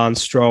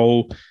Lance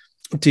Stroll,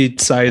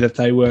 did say that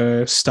they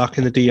were stuck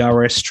in the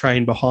DRS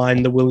train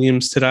behind the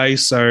Williams today.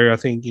 So I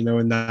think,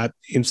 in that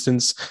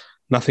instance,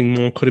 nothing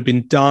more could have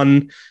been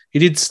done. He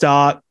did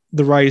start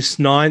the race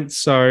 9th,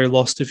 so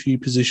lost a few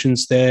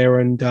positions there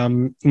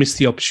and missed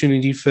the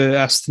opportunity for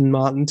Aston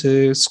Martin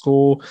to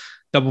score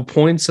double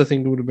points. I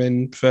think it would have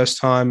been first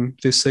time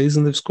this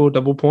season they've scored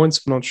double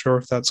points. I'm not sure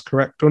if that's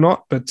correct or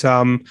not, but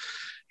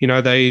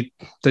they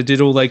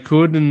did all they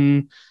could,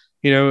 and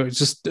it's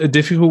just a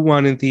difficult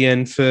one at the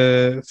end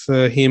for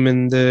him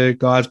and the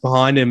guys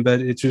behind him.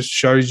 But it just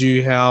shows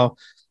you how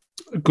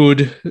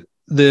good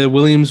the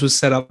Williams was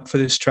set up for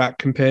this track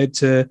compared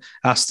to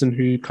Aston,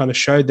 who kind of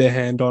showed their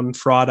hand on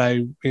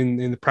Friday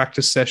in the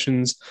practice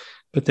sessions.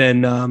 But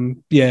then,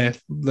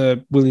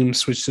 the Williams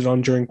switched it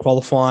on during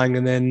qualifying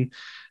and then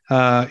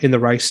in the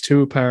race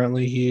too,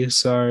 apparently here.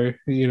 So,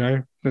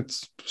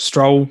 it's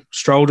Stroll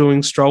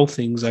doing Stroll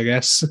things, I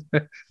guess.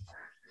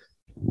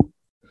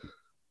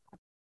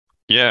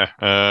 Yeah,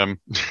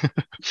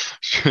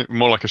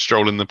 more like a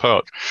stroll in the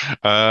park,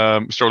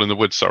 stroll in the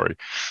woods. Sorry,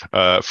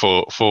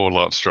 for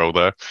Lance Stroll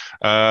there.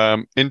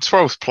 In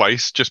 12th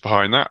place, just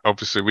behind that,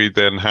 obviously we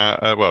then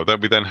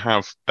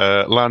have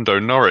Lando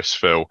Norris.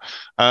 Phil,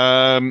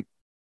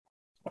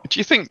 do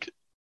you think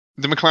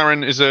the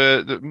McLaren is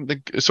a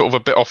sort of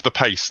a bit off the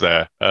pace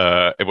there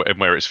in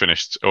where it's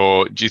finished,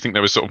 or do you think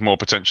there was sort of more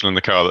potential in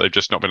the car that they've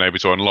just not been able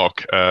to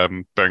unlock?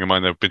 Bearing in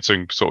mind they've been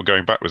sort of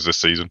going backwards this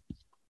season.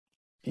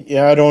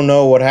 Yeah, I don't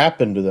know what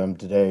happened to them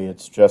today.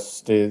 It's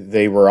just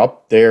they were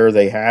up there.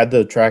 They had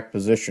the track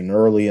position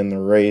early in the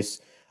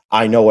race.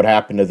 I know what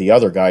happened to the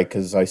other guy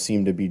because I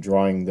seem to be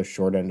drawing the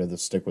short end of the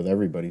stick with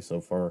everybody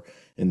so far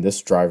in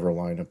this driver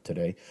lineup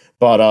today.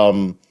 But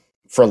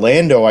for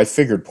Lando, I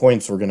figured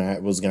points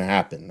was gonna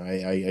happen.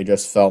 I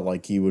just felt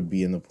like he would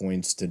be in the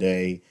points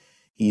today.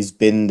 He's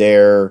been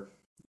there.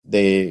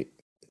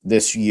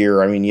 This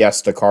year, I mean,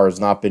 yes, the car has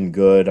not been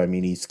good. I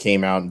mean, he's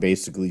came out and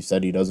basically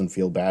said he doesn't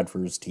feel bad for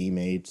his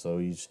teammate, so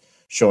he's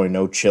showing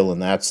no chill in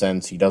that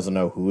sense. He doesn't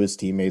know who his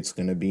teammate's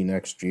going to be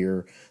next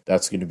year.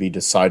 That's going to be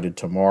decided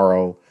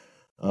tomorrow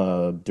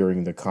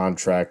during the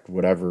contract,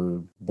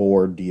 whatever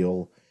board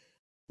deal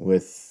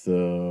with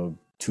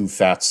two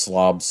fat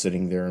slobs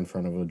sitting there in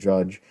front of a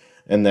judge.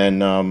 And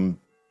then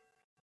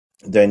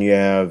you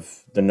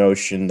have the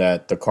notion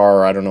that the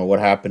car, I don't know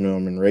what happened to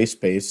him in race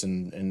pace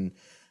and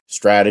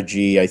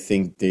strategy. I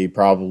think they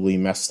probably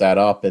messed that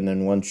up. And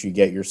then once you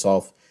get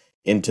yourself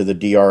into the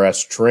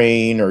DRS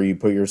train, or you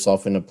put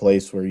yourself in a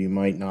place where you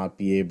might not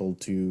be able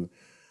to,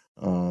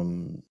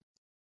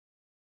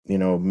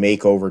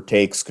 make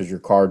overtakes because your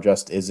car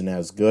just isn't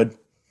as good,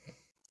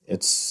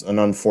 it's an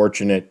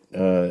unfortunate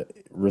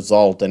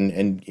result.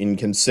 And in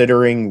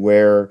considering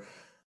where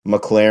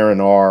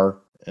McLaren are,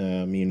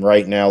 I mean,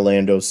 right now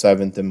Lando's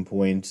 7th in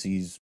points.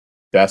 He's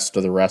best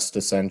of the rest,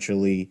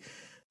 essentially.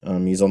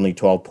 He's only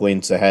 12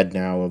 points ahead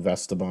now of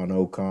Esteban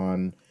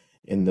Ocon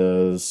in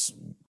the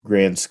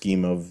grand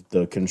scheme of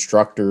the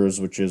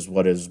constructors, which is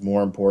what is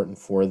more important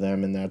for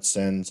them in that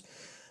sense.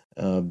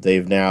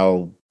 They've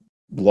now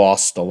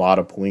lost a lot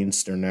of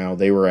points.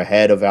 They were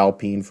ahead of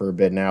Alpine for a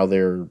bit. Now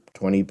they're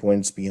 20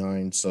 points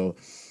behind. So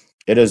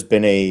it has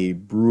been a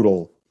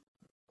brutal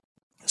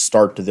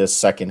start to this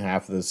second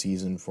half of the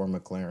season for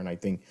McLaren. I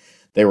think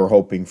they were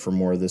hoping for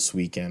more this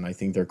weekend. I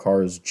think their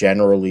car is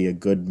generally a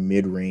good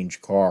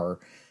mid-range car,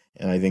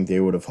 and I think they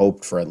would have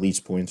hoped for at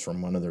least points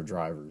from one of their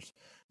drivers.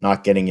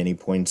 Not getting any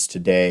points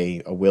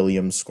today, a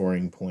Williams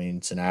scoring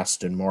points, an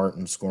Aston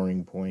Martin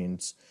scoring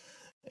points,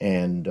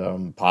 and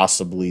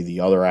possibly the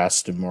other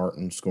Aston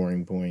Martin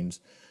scoring points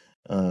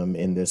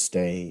in this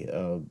day.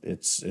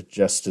 It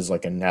just is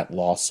like a net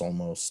loss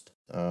almost,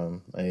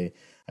 I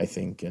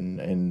think,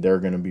 and they're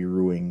going to be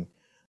ruining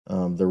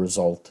the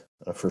result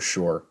for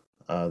sure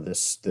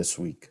this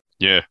week.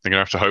 Yeah, they're gonna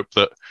have to hope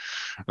that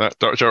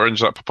Dutch Orange,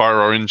 that Papaya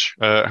Orange,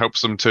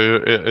 helps them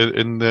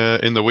in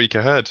the week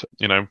ahead.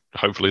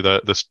 Hopefully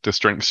the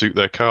strength suit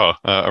their car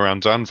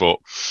around Zandvoort.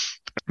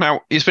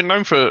 Now, he's been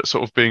known for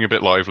sort of being a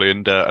bit lively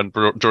and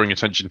drawing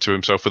attention to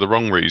himself for the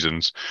wrong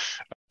reasons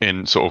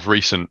in sort of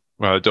recent,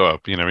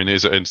 in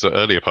his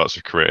earlier parts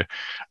of career.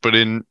 But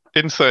in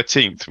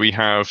 13th, we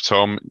have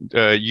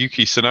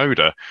Yuki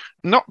Tsunoda.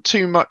 Not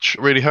too much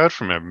really heard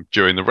from him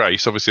during the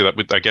race. Obviously, that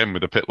with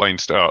the pit lane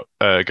start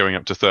going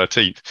up to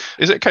 13th.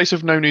 Is it a case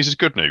of no news is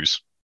good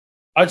news?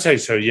 I'd say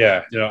so,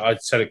 yeah.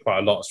 I'd said it quite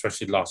a lot,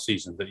 especially last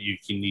season, that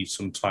Yuki needs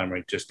some time where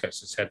he just gets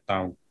his head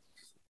down,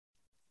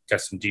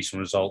 gets some decent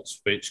results,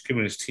 which,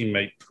 given his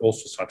teammate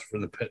also started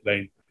from the pit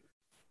lane,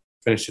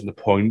 finishing the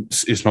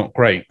points, is not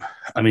great.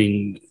 I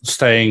mean,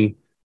 staying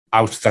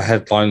out of the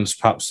headlines,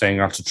 perhaps staying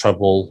out of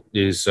trouble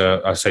is,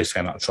 I say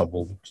staying out of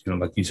trouble,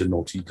 like he's a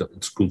naughty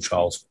little school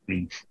child. I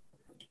mean,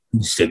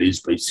 he still is,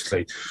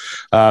 basically. It's,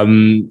 I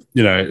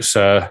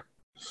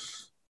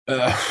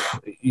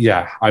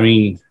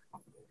mean,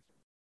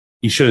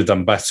 he should have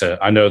done better.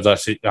 I know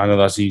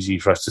that's easy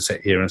for us to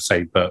sit here and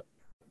say, but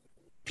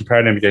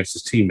comparing him against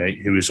his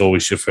teammate, who is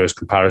always your first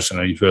comparison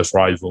or your first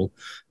rival,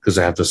 because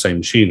they have the same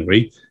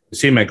machinery,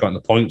 his teammate got in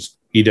the points,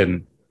 he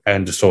didn't.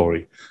 End of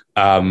story.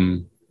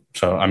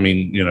 So, I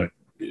mean,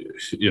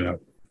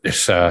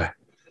 it's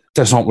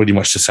there's not really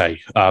much to say.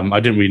 I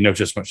didn't really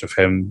notice much of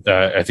him.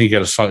 I think he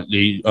had a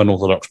slightly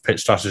unorthodox pit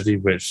strategy,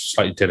 which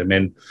slightly did him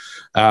in,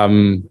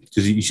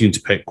 because he seemed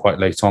to pit quite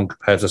late on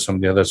compared to some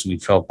of the others, and he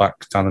fell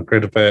back down the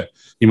grid a bit.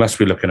 He must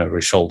be looking over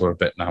his shoulder a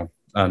bit now,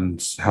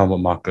 and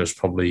Helmut Marko is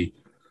probably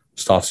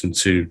starting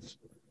to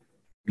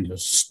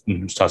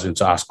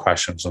ask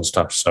questions and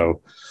stuff.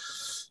 So,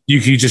 You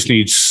just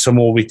need some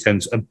more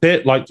weekends, a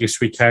bit like this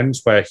weekend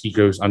where he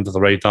goes under the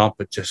radar,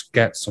 but just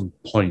get some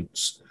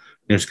points.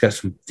 Just get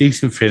some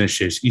decent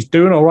finishes. He's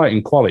doing all right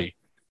in quali.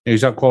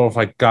 He's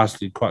out-qualified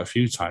Gasly quite a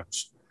few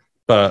times,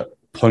 but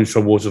points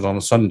rewarded on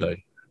a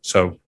Sunday.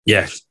 So,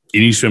 yeah, he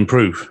needs to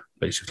improve,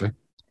 basically.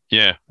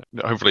 Yeah,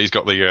 hopefully he's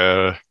got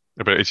the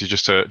ability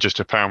just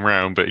to pound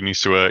round, but he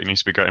needs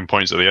to be getting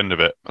points at the end of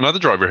it. Another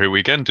driver who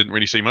again didn't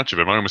really see much of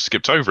him. I almost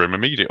skipped over him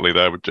immediately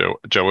there with Joe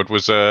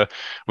was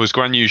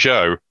Guan Yu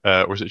Zhou,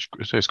 or is it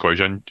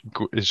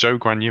Zhou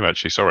Guan Yu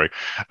actually? Sorry,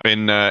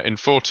 in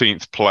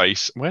 14th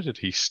place. Where did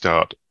he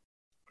start?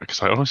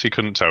 Because I honestly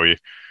couldn't tell you.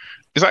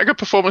 Is that a good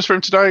performance for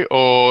him today,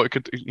 or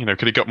could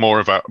he got more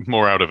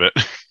out of it?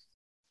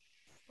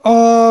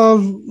 So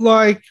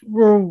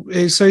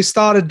he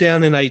started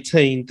down in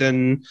 18th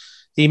and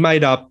he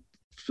made up,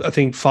 I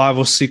think, 5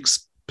 or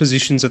 6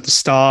 positions at the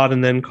start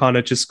and then kind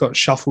of just got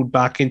shuffled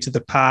back into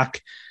the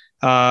pack.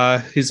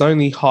 His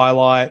only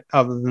highlight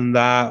other than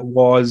that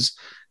was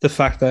the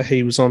fact that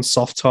he was on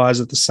soft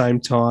tyres at the same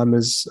time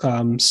as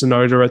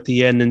Tsunoda at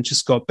the end and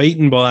just got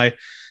beaten by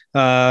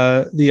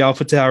the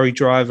AlphaTauri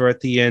driver at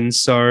the end.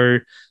 So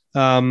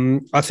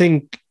I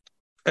think,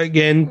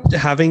 again,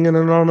 having an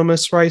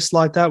anonymous race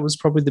like that was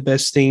probably the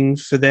best thing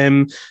for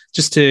them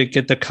just to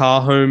get the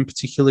car home,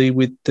 particularly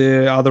with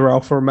the other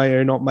Alfa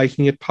Romeo not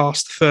making it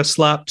past the first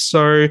lap.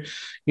 So,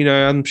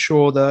 I'm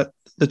sure that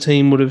the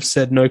team would have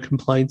said no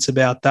complaints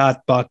about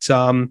that. But,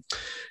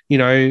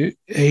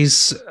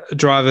 he's a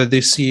driver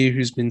this year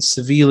who's been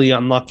severely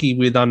unlucky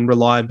with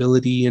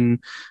unreliability and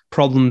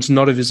problems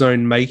not of his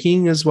own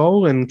making as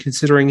well. And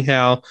considering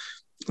how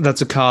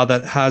that's a car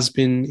that has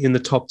been in the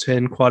top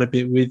 10 quite a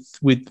bit with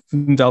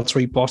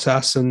Valtteri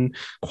Bottas and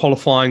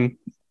qualifying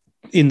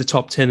in the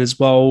top 10 as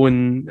well,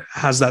 and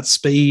has that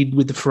speed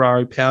with the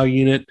Ferrari power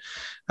unit.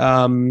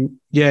 Having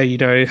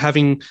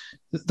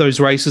those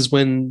races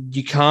when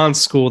you can't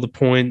score the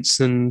points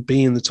and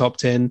be in the top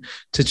 10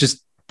 to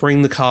just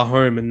bring the car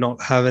home and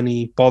not have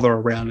any bother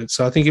around it.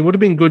 So I think it would have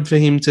been good for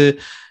him to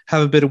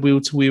have a bit of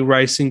wheel-to-wheel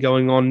racing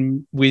going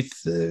on with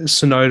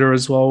Tsunoda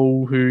as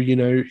well, who,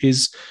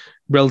 is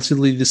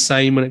relatively the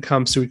same when it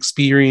comes to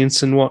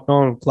experience and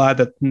whatnot. I'm glad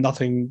that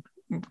nothing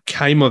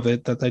came of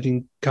it, that they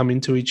didn't come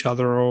into each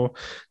other or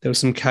there was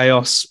some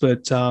chaos,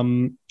 but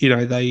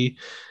they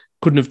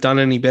couldn't have done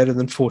any better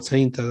than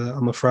 14th,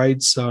 I'm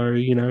afraid. So,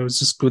 it was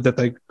just good that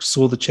they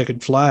saw the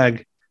checkered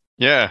flag.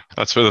 Yeah,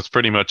 that's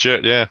pretty much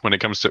it. Yeah, when it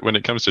comes to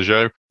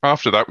Zhou.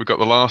 After that, we've got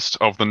the last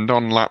of the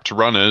non-lapped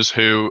runners,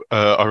 who,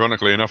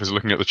 ironically enough, is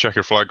looking at the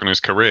checkered flag on his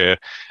career.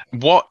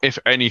 What, if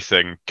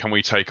anything, can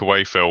we take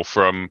away, Phil,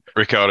 from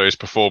Ricciardo's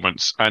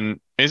performance? And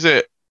is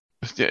that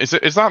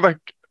like?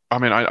 I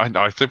mean,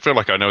 I feel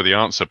like I know the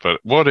answer, but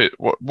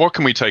what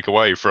can we take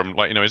away from,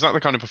 is that the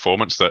kind of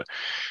performance that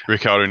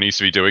Ricciardo needs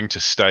to be doing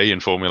to stay in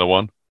Formula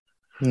One?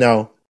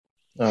 No,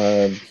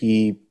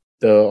 the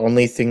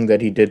only thing that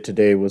he did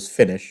today was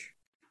finish.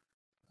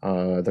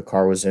 The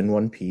car was in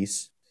one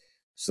piece,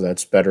 so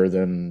that's better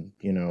than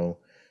 2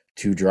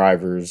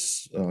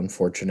 drivers,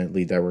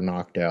 unfortunately, that were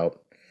knocked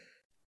out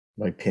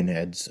by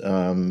pinheads.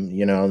 And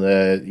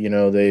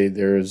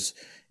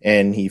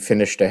he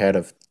finished ahead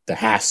of the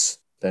Haas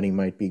that he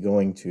might be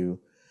going to,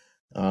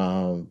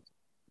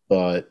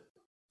 but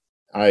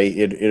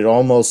it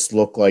almost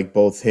looked like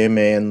both him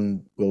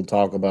and we'll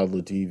talk about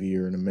Latifi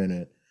here in a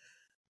minute.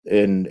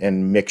 And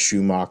Mick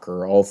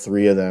Schumacher, all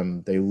 3 of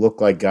them, they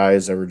look like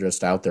guys that were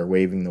just out there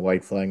waving the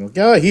white flag. Like,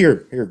 yeah,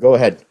 here, go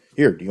ahead.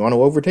 Here, do you want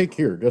to overtake?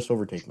 Here, just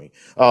overtake me.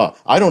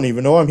 I don't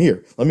even know I'm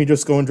here. Let me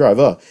just go and drive.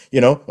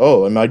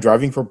 Am I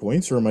driving for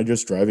points or am I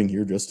just driving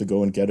here just to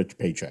go and get a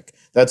paycheck?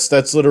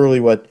 That's literally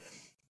what,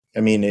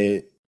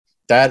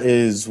 that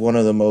is one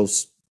of the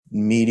most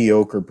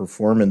mediocre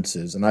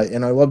performances. And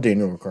I love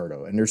Daniel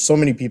Ricciardo. And there's so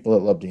many people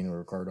that love Daniel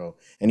Ricciardo.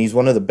 And he's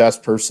one of the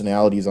best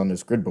personalities on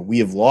this grid, but we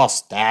have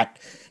lost that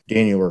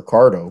Daniel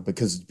Ricciardo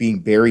because it's being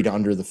buried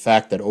under the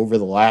fact that over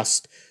the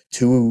last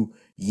 2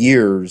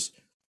 years,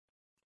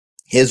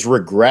 his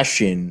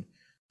regression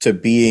to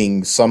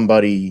being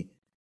somebody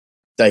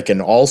that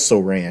can also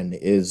ran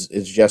is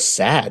just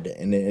sad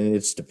and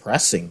it's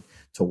depressing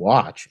to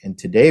watch. And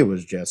today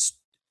was just,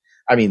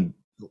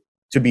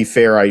 to be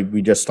fair,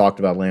 we just talked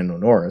about Lando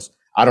Norris.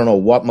 I don't know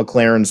what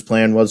McLaren's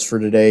plan was for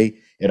today.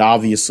 It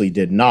obviously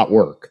did not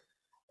work.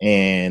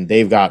 And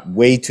they've got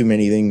way too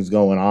many things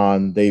going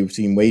on. They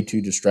seem way too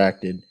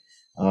distracted.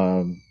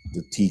 The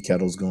tea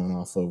kettle's going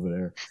off over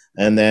there.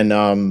 And then,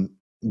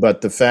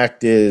 but the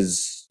fact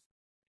is,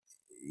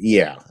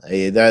 yeah,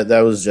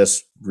 that was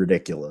just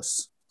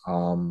ridiculous.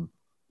 If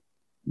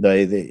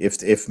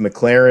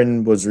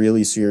McLaren was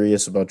really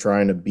serious about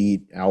trying to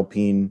beat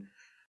Alpine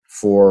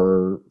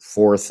for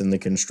 4th in the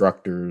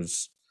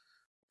constructors,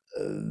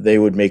 they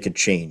would make a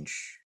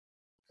change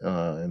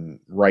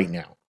right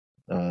now.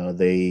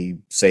 They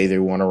say they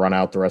want to run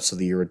out the rest of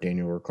the year with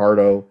Daniel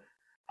Ricciardo.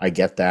 I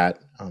get that.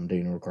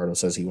 Daniel Ricciardo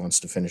says he wants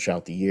to finish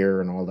out the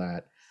year and all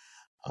that.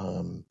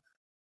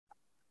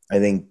 I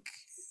think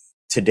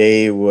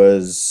today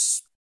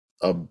was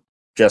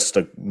just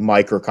a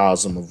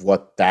microcosm of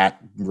what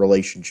that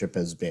relationship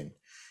has been.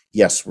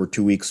 Yes, we're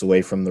 2 weeks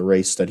away from the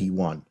race that he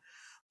won,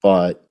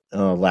 but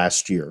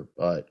last year.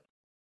 But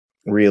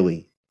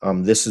really,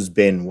 this has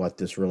been what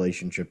this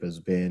relationship has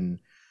been,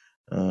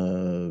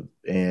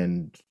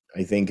 and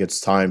I think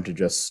it's time to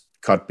just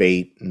cut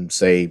bait and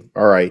say,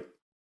 all right,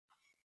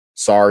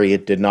 sorry,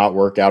 it did not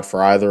work out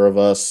for either of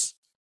us.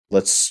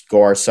 Let's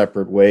go our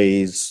separate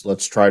ways.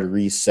 Let's try to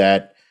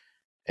reset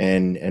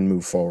and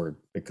move forward,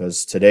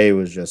 because today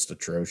was just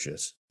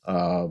atrocious.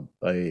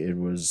 It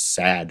was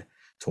sad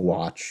to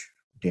watch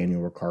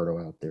Daniel Ricciardo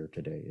out there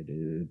today.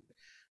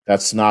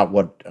 That's not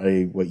what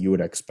you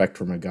would expect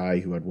from a guy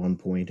who at one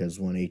point has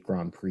won 8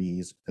 Grand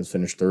Prix, has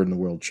finished third in the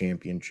World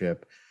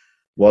Championship,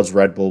 was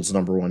Red Bull's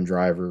number 1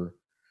 driver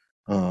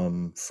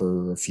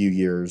for a few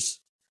years,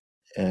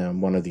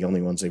 and one of the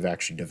only ones they've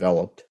actually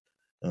developed,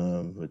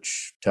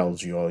 which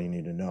tells you all you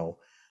need to know.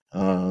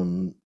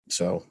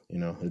 So,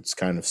 it's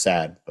kind of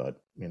sad, but,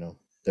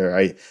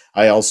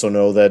 I also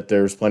know that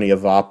there's plenty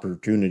of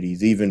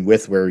opportunities, even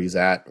with where he's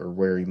at or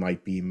where he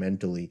might be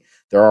mentally.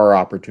 There are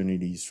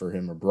opportunities for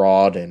him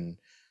abroad and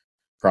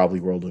probably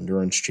World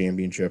Endurance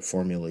Championship,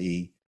 Formula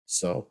E.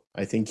 So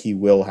I think he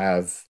will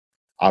have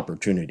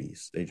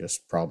opportunities. They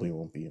just probably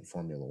won't be in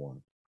Formula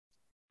One.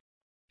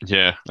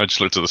 Yeah, I just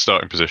looked at the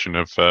starting position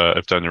of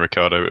Daniel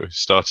Ricciardo. He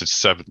started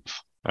 7th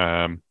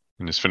and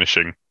is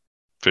finishing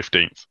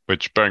 15th,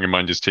 which, bearing in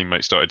mind his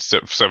teammate started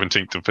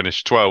 17th and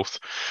finished 12th,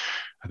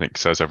 I think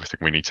says everything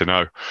we need to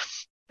know.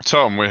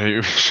 Tom,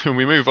 we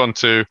move on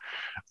to,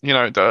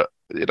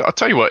 I'll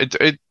tell you what,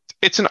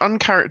 it's an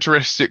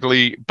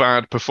uncharacteristically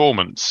bad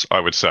performance,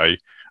 I would say,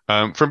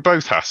 from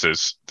both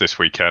Hasses this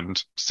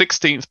weekend.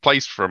 16th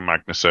place from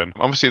Magnussen.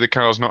 Obviously, the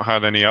car's not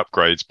had any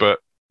upgrades, but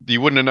you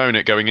wouldn't have known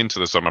it going into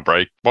the summer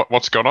break.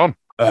 What's gone on?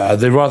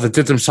 They rather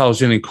did themselves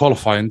in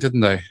qualifying,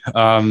 didn't they?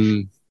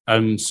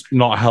 And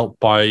not helped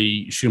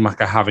by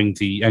Schumacher having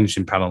the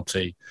engine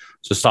penalty,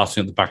 so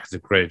starting at the back of the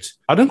grid.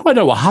 I don't quite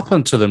know what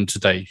happened to them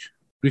today,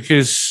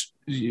 because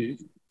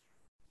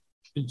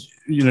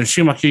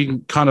Schumacher, you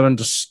can kind of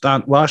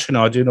understand. Well, actually,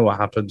 no, I do know what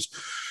happened.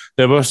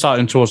 They were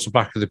starting towards the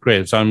back of the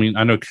grid. So, I mean,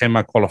 I know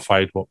K-Mag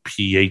qualified,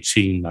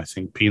 P18, I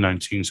think,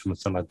 P19,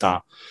 something like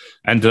that.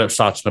 Ended up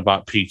starting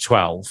about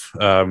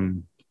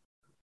P12.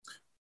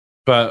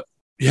 But,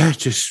 yeah,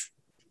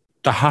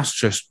 the Haas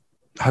just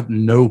had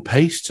no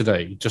pace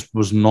today. Just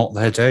was not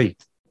their day.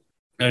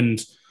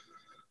 And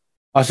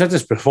I said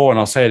this before, and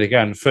I'll say it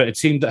again, for a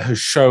team that has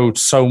showed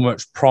so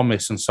much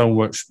promise and so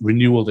much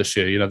renewal this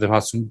year, they've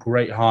had some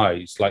great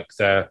highs, like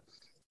their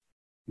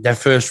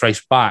first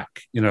race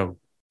back,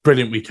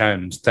 brilliant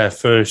weekend. Their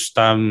first,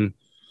 in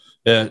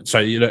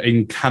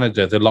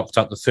Canada, they locked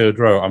out the third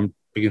row. I'm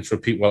beginning to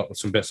repeat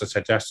some bits I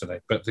said yesterday,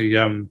 but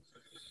the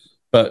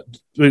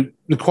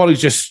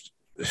quality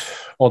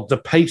or the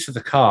pace of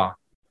the car,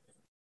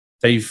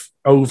 they've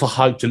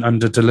overhyped and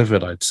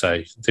under-delivered, I'd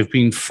say. They've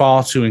been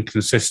far too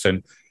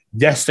inconsistent.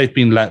 Yes, they've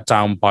been let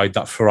down by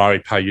that Ferrari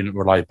power unit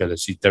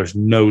reliability. There's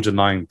no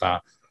denying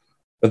that.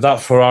 But that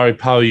Ferrari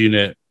power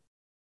unit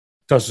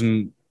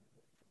doesn't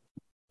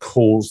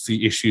cause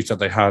the issues that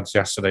they had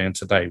yesterday and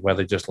today, where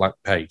they just lack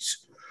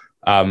pace.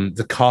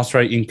 The car's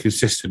very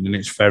inconsistent and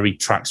it's very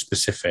track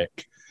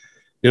specific.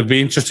 It'll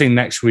be interesting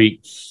next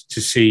week to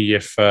see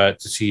if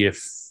at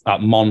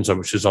Monza,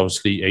 which is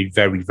obviously a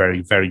very,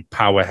 very, very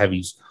power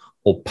heavy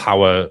what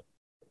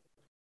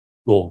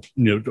do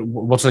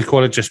they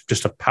call it?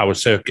 Just a power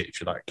circuit, if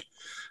you like,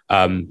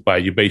 where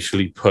you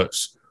basically put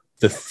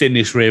the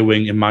thinnest rear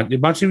wing.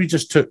 Imagine if you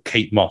just took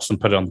Kate Moss and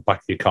put it on the back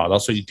of your car.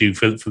 That's what you do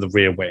for the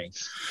rear wing.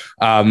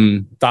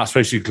 That's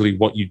basically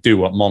what you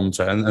do at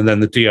Monza. And then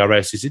the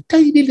DRS is a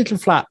tiny little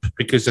flap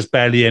because there's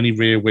barely any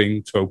rear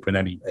wing to open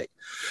anyway.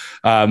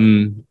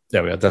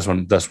 There we are. That's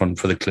one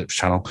for the Clips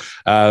channel.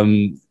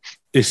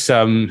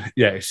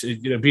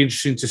 It'd be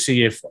interesting to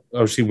see if,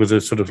 obviously, with a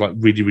sort of like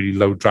really, really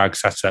low drag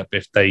setup,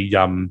 if they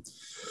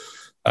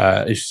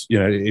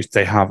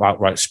have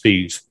outright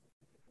speed.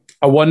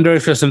 I wonder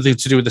if there's something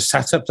to do with the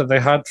setup that they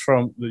had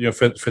from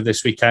for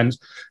this weekend,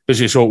 because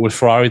you saw it with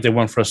Ferrari, they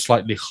went for a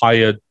slightly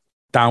higher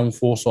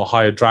downforce or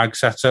higher drag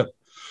setup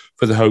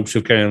for the hopes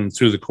of going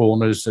through the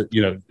corners, for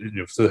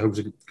the hopes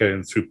of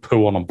going through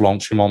Pouhon and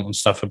Blanchimont and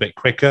stuff a bit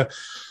quicker.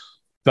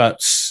 But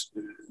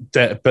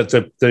the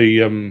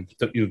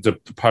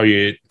power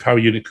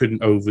unit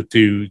couldn't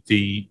overdo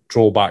the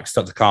drawbacks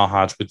that the car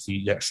had with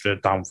the extra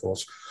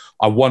downforce.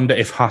 I wonder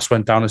if Haas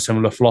went down a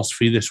similar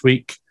philosophy this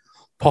week.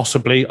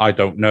 Possibly, I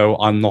don't know.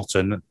 I'm not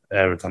an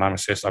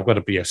aerodynamicist. I've got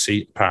a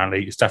BSc,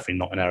 apparently. It's definitely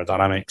not in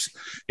aerodynamics.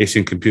 It's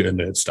in computer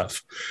nerd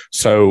stuff.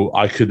 So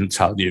I couldn't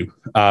tell you.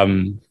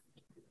 I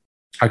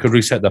could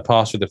reset their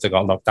password if they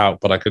got locked out,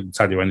 but I couldn't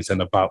tell you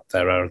anything about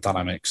their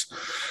aerodynamics.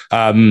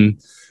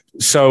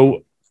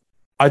 So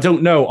I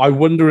don't know. I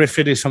wonder if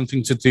it is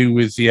something to do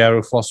with the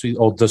aero philosophy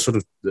or the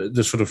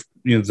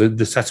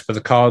setup of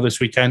the car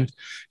this weekend.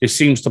 It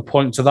seems to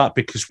point to that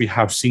because we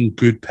have seen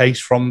good pace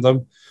from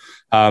them.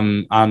 I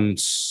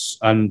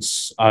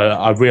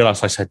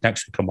realised I said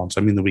next week on Monza.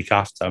 I mean the week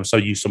after. I'm so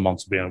used to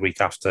Monza being a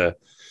week after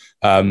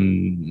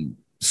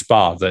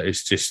Spa that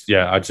it's just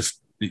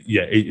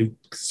it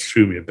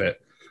threw me a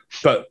bit.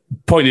 But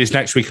point is,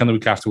 next week and the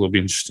week after will be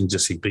interesting to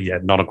see. But yeah,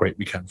 not a great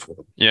weekend for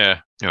them.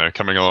 Yeah,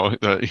 coming along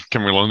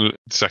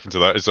second to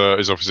that is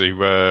obviously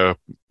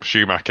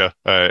Schumacher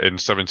in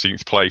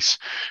 17th place,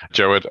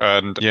 Joad,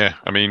 and yeah,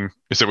 I mean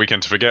it's a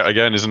weekend to forget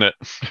again, isn't it?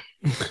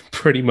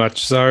 Pretty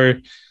much so.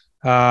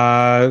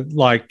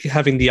 Like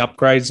having the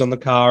upgrades on the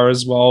car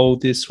as well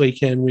this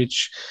weekend,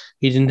 which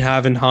he didn't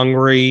have in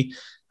Hungary.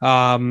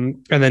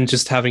 And then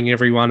just having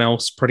everyone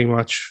else pretty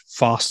much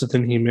faster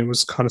than him. It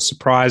was kind of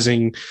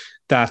surprising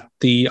that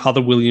the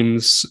other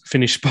Williams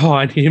finished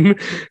behind him,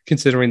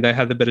 considering they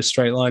had the better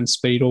straight line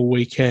speed all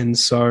weekend.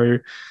 So,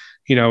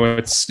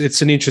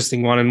 it's an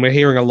interesting one. And we're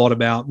hearing a lot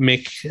about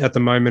Mick at the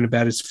moment,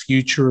 about his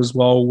future as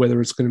well,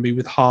 whether it's going to be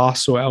with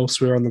Haas or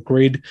elsewhere on the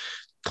grid.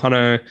 Kind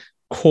of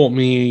caught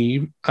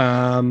me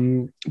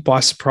by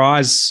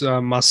surprise, I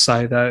must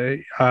say,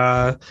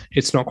 that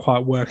it's not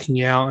quite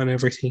working out and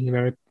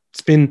everything.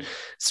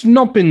 It's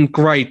not been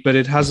great, but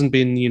it hasn't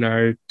been,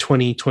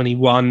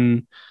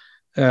 2021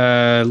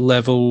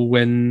 level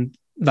when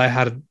they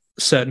had a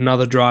certain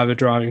other driver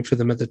driving for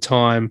them at the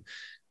time,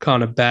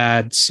 kind of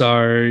bad.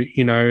 So,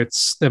 there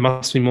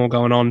must be more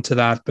going on to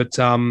that. But,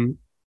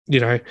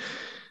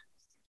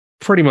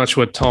 pretty much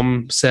what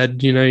Tom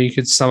said, you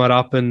could sum it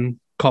up and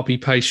copy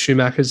paste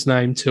Schumacher's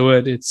name to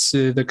it. It's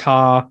the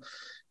car,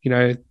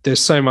 there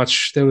was so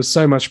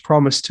much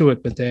promise to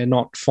it, but they're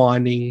not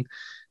finding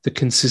the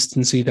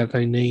consistency that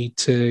they need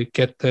to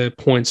get the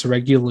points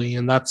regularly.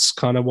 And that's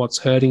kind of what's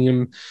hurting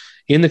him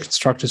in the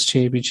Constructors'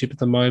 Championship at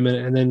the moment.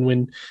 And then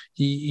when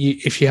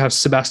if you have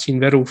Sebastian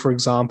Vettel, for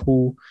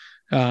example,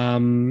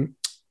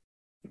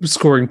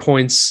 scoring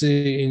points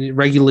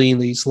regularly in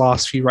these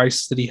last few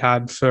races that he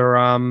had for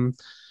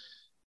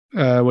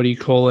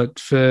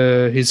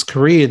for his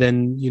career,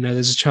 then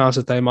there's a chance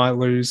that they might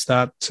lose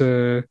that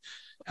to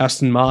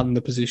Aston Martin,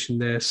 the position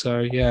there.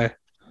 So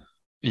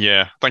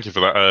yeah, thank you for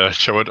that,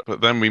 Sherwood.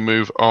 But then we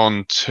move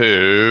on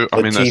to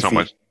there's not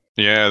much.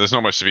 Yeah, there's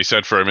not much to be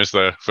said for him, is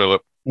there,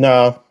 Philip?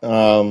 No.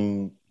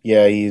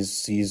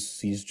 He's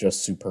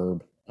just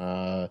superb.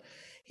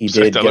 He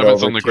did get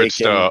overtaken on the grid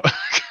start.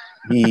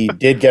 He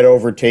did get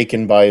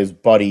overtaken by his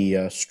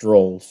buddy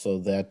Stroll, so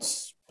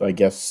that's, I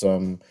guess,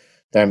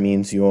 that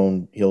means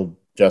he'll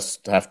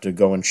just have to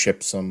go and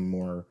ship some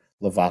more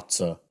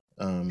Lavazza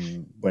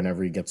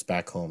whenever he gets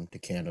back home to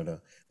Canada,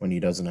 when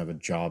he doesn't have a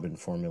job in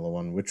Formula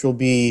One, which will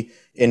be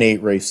in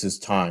 8 races'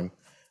 time.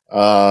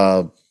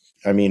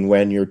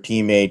 When your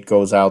teammate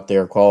goes out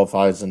there,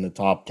 qualifies in the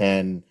top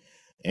 10,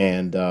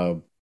 and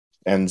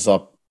ends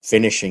up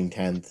finishing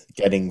 10th,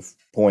 getting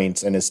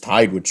points, and is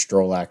tied with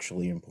Stroll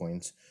actually in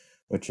points,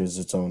 which is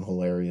its own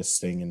hilarious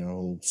thing in a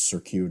whole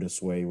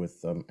circuitous way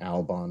with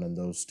Albon and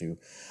those two.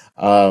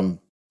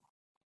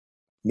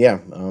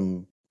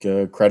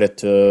 Credit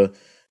to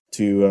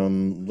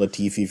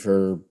Latifi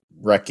for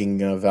wrecking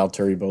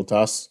Valtteri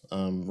Bottas,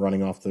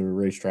 running off the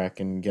racetrack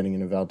and getting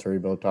into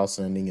Valtteri Bottas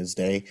and ending his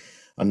day.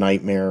 A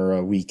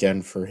nightmare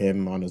weekend for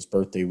him on his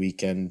birthday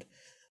weekend.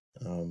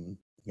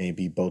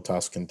 Maybe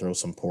Bottas can throw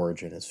some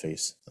porridge in his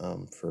face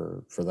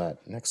for that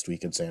next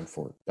week at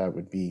Zandvoort. That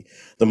would be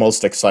the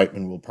most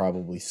excitement we'll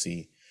probably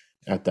see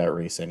at that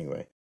race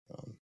anyway.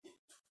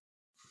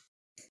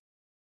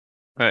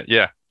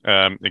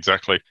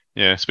 Exactly.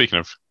 Yeah, speaking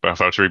of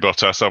Valtteri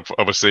Bottas,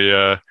 obviously,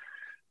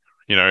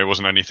 it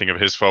wasn't anything of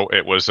his fault.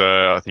 It was,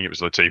 I think it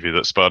was Latifi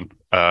that spun,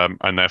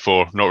 and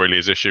therefore not really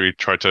his issue. He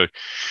tried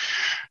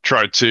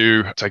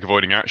to take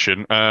avoiding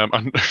action.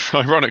 And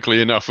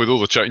ironically enough, with all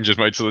the changes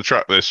made to the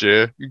track this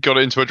year, you got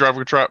it into a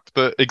gravel trap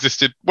that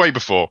existed way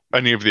before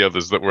any of the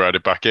others that were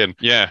added back in.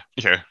 Yeah.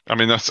 I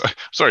mean, that's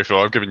sorry, Phil.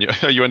 I've given you.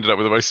 You ended up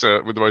with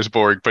the most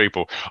boring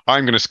people.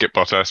 I'm going to skip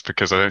Bottas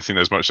because I don't think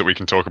there's much that we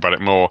can talk about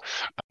it more.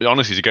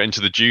 Honestly, to get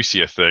into the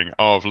juicier thing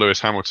of Lewis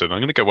Hamilton, I'm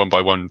going to go one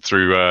by one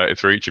through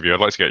each of you. I'd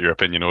like to get your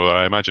opinion, although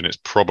I imagine it's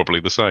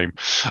probably the same.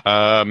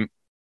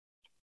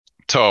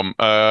 Tom,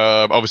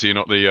 obviously you're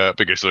not the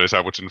biggest Lewis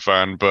Hamilton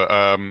fan, but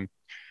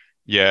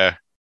what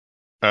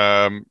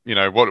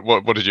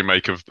did you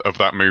make of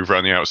that move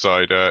around the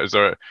outside? Is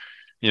there,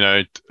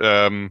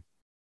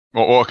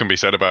 what can be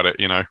said about it?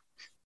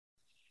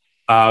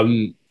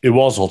 It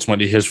was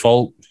ultimately his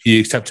fault. He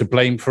accepted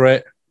blame for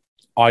it.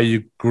 I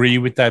agree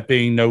with there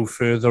being no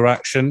further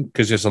action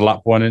because it's a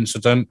lap 1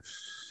 incident.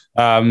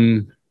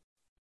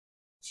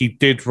 He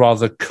did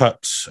rather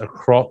cut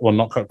across, well,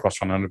 not cut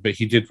across 100, but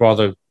he did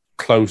rather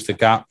close the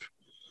gap.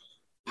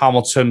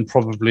 Hamilton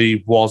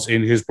probably was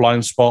in his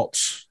blind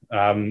spot.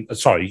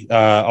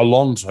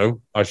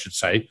 Alonso, I should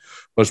say,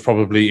 was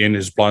probably in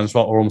his blind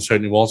spot, or almost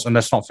certainly was. And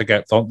let's not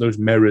forget those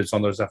mirrors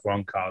on those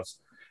F1 cars.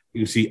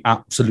 You see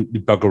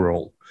absolutely bugger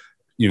all.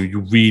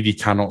 You really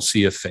cannot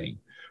see a thing.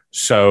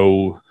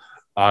 So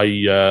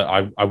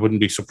I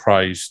wouldn't be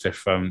surprised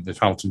if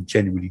Hamilton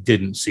genuinely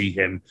didn't see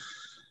him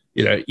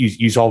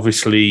he's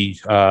obviously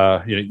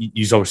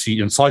he's obviously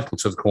entitled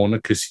to the corner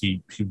because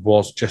he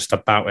was just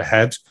about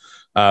ahead.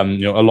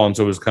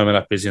 Alonso was coming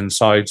up his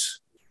inside.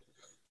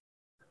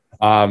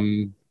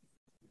 So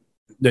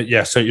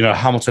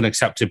Hamilton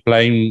accepted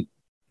blame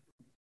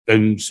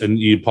and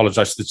he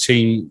apologised to the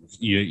team.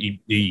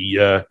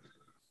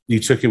 He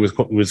took it with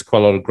quite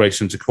a lot of grace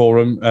and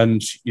decorum, and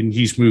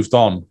he's moved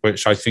on,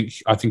 which I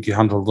think he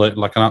handled it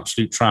like an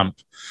absolute tramp,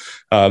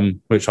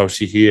 which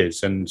obviously he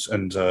is, and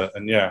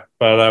yeah.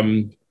 But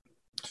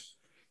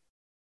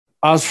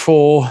as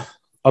for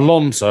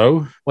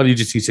Alonso, well, he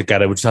just needs to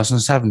get over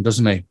 2007,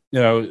 doesn't he?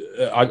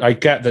 I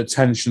get that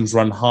tensions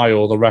run high,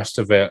 all the rest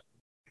of it,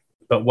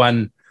 but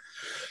when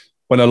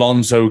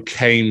Alonso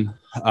came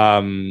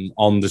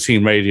on the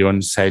team radio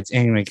and said,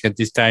 "Anyway, get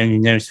this down, he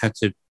knows how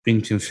to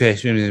bink and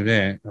fish,"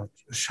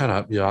 shut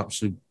up, you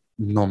absolute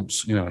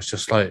nonce. It's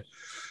just like,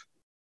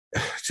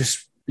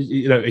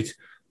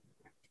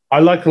 I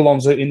like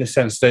Alonso in the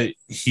sense that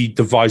he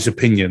divides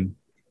opinion,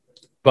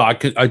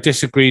 but I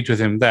disagreed with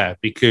him there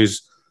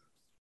because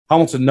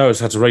Hamilton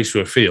knows how to race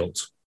through a field.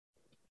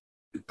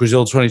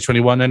 Brazil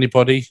 2021,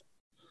 anybody?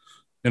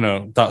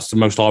 That's the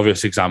most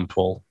obvious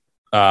example.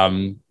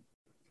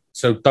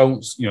 So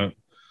don't,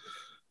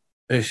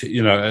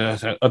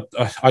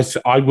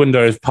 I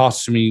wonder if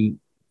part of me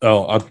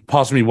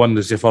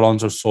wonders if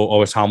Alonso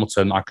saw, it's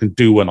Hamilton, I can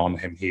do one on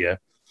him here.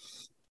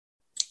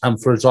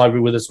 And for a driver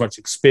with as much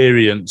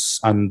experience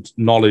and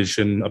knowledge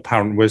and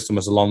apparent wisdom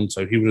as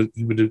Alonso, he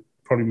would have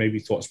probably maybe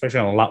thought, especially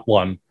on lap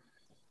one,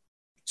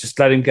 just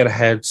let him get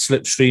ahead,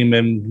 slipstream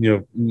him,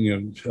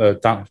 down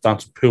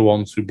to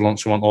Pouon, through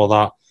Blanchimont, all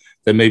that.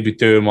 Then maybe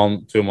do him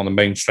on the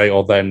main straight,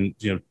 or then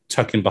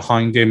tuck him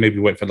behind him. Maybe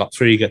wait for lap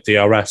 3, get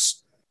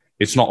DRS.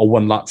 It's not a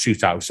 1-lap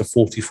shootout; it's a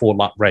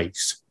 44-lap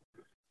race.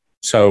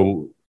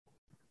 So,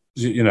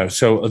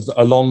 so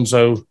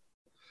Alonso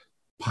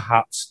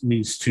perhaps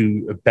needs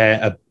to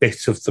bear a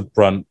bit of the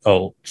brunt,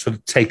 or sort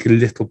of take a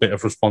little bit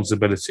of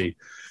responsibility,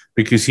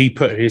 because he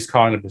put his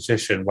car in a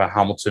position where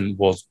Hamilton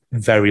was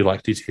very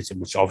likely to hit him,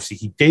 which obviously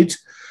he did,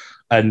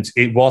 and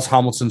it was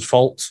Hamilton's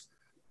fault.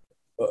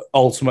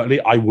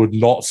 Ultimately, I would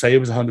not say it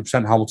was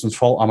 100% Hamilton's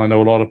fault, and I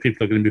know a lot of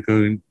people are going to be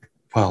going,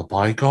 well,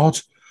 by God,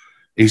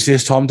 is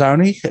this Tom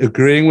Downey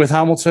agreeing with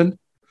Hamilton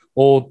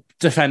or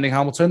defending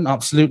Hamilton?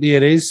 Absolutely,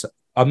 it is.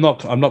 I'm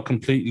not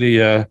completely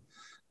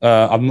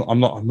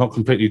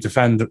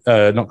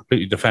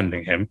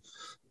defending him,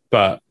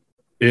 but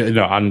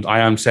and I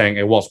am saying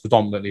it was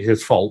predominantly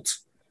his fault.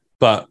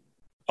 But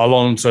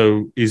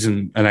Alonso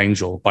isn't an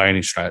angel by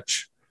any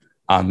stretch,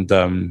 and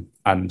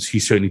he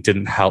certainly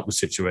didn't help the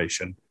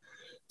situation.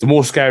 The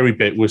more scary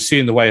bit was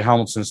seeing the way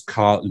Hamilton's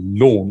car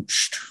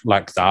launched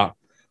like that.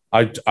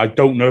 I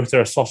don't know if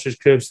there are sausage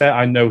curbs there.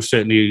 I know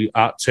certainly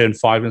at turn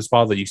 5 in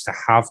Spa they used to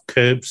have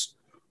curbs,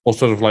 or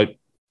sort of like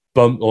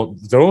bump, or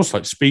they're almost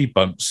like speed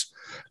bumps.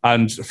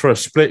 And for a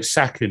split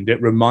second,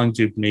 it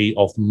reminded me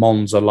of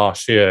Monza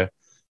last year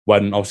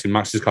when obviously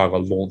Max's car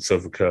got launched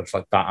over curbs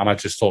like that. And I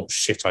just thought,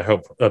 shit, I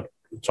hope...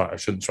 sorry, I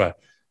shouldn't swear.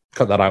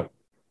 Cut that out.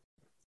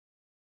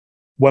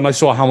 When I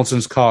saw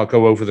Hamilton's car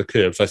go over the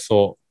curbs, I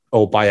thought,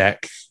 oh,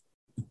 Bayek,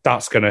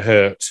 that's going to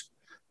hurt.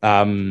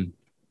 I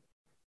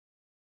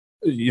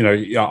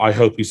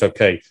hope he's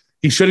okay.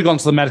 He should have gone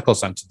to the medical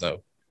centre,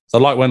 though. The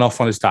light went off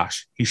on his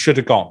dash. He should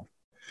have gone,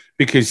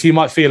 because he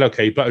might feel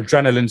okay, but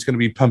adrenaline's going to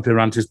be pumping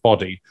around his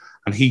body,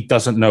 and he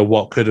doesn't know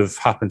what could have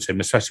happened to him,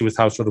 especially with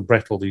how sort of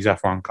brittle these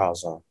F1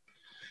 cars are.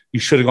 He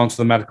should have gone to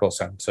the medical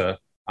centre,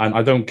 and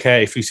I don't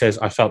care if he says,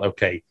 I felt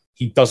okay.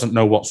 He doesn't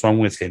know what's wrong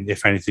with him,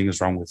 if anything is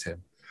wrong with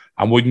him.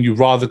 And wouldn't you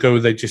rather go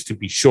there just to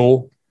be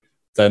sure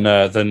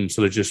than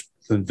sort of just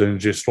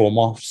storm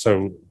off?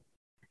 So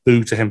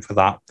boo to him for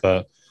that,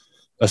 but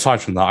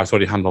aside from that, I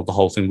thought he handled the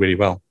whole thing really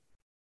well.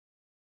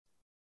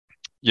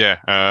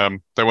 Yeah,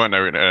 there weren't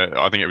no.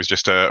 I think it was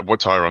just a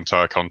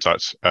tyre-on-tyre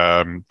contact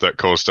that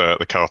caused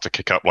the car to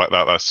kick up like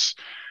that. That's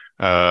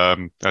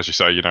as you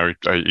say, he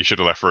should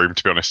have left room,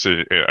 to be honest,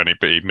 and it'd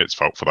be Mitt's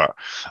fault for that.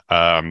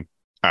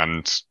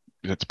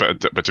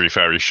 But to be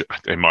fair,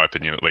 in my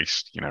opinion at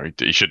least,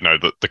 he should know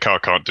that the car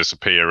can't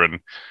disappear, and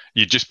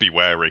you'd just be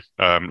wary.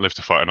 Live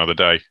to fight another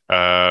day.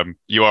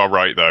 You are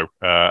right though.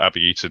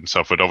 Abby Eaton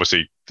suffered.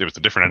 Obviously, it was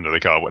the different end of the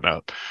car went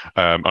up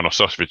on a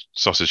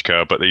sausage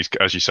curb. But these,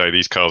 as you say,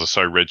 these cars are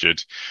so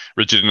rigid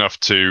enough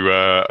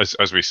to,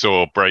 as we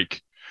saw,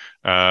 break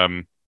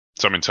some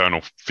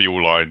internal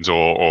fuel lines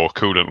or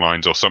coolant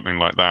lines or something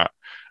like that.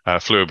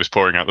 Fluid was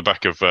pouring out the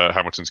back of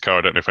Hamilton's car.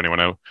 I don't know if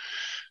anyone else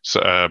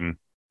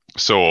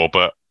saw,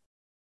 but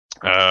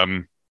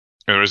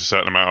there is a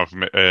certain amount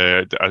of,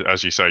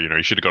 as you say,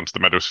 he should have gone to the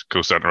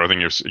medical centre. I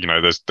think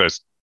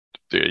there's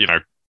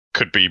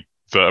could be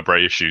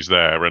vertebrae issues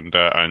there, and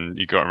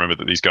you got to remember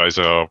that these guys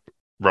are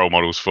role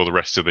models for the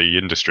rest of the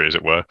industry, as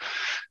it were.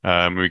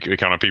 We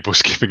can't have people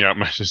skipping out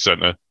medical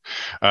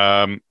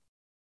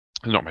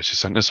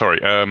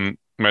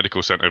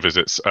centre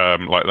visits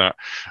like that.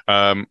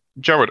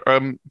 Jared,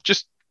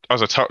 just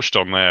as I touched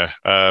on there,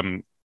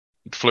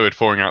 fluid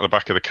pouring out the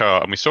back of the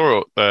car, and we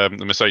saw the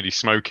Mercedes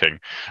smoking.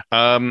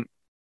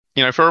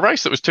 For a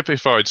race that was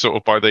typified sort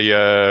of by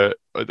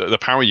the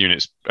power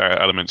units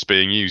elements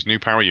being used, new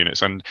power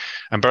units, and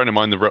bearing in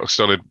mind the rock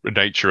solid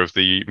nature of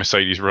the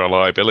Mercedes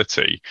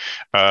reliability,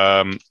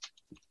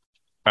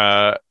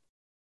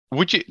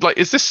 would you like?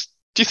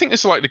 Do you think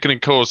this is likely going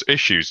to cause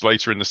issues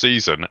later in the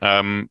season?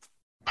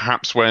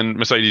 Perhaps when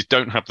Mercedes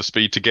don't have the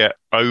speed to get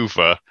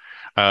over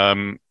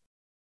the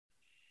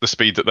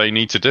speed that they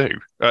need to do,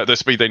 the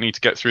speed they need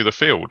to get through the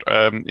field.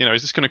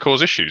 Is this going to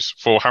cause issues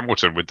for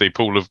Hamilton with the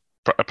pool of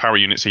power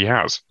units he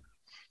has?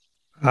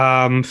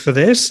 For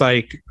their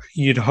sake,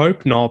 you'd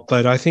hope not,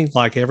 but I think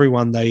like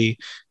everyone, they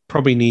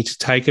probably need to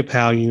take a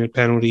power unit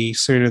penalty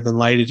sooner than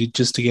later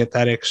just to get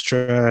that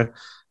extra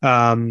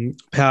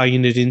power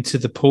unit into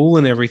the pool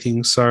and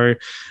everything. So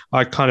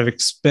I kind of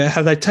expect,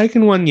 have they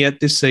taken one yet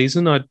this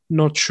season? I'm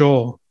not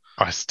sure.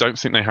 I don't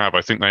think they have.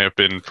 I think they have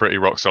been pretty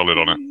rock solid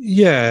on it.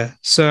 Yeah.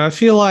 So I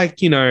feel like,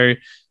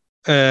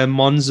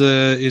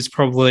 Monza is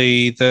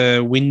probably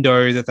the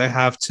window that they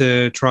have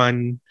to try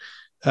and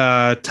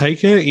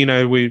take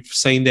it. We've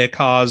seen their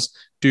cars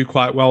do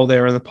quite well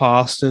there in the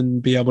past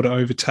and be able to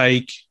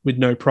overtake with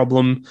no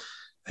problem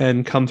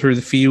and come through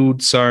the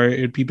field. So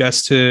it'd be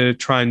best to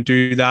try and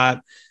do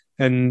that.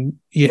 And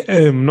yeah,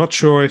 I'm not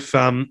sure if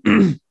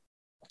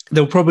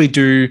they'll probably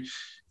do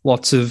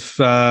lots of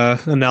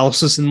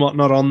analysis and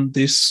whatnot on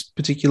this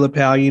particular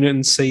power unit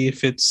and see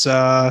if it's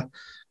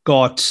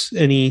got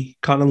any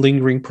kind of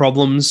lingering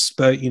problems.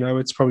 But,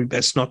 it's probably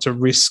best not to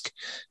risk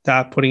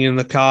that putting it in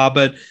the car.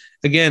 But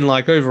again,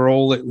 like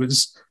overall, it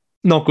was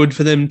not good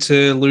for them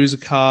to lose a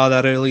car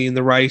that early in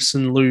the race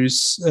and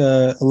lose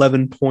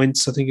 11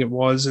 points, I think it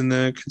was, in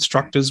the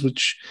constructors,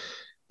 which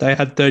they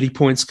had 30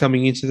 points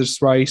coming into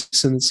this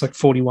race, and it's like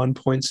 41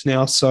 points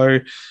now. So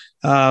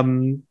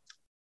I'm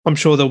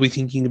sure they'll be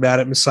thinking about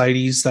it.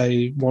 Mercedes,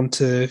 they want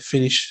to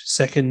finish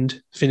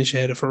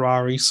ahead of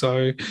Ferrari.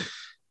 So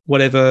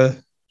whatever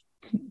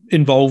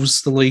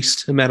involves the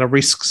least amount of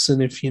risks,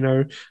 and if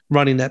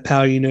running that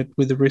power unit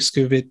with the risk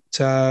of it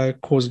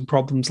causing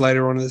problems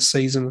later on in the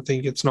season, I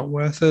think it's not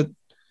worth it.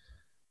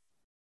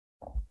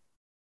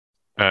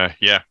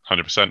 Yeah,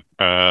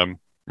 100%.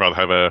 Rather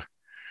have a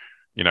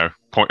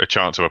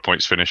chance of a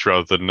points finish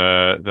rather than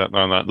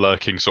that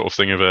lurking sort of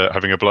thing of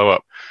having a blow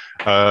up.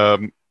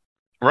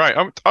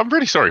 Right, I'm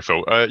really sorry,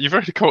 Phil. You've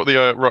already caught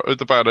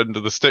the bad end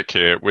of the stick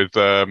here with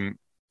the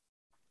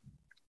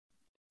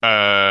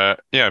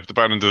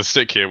bad end of the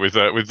stick here with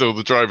all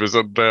the drivers,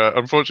 and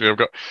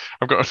unfortunately,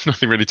 I've got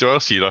nothing really to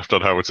ask you left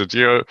on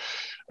Hamilton.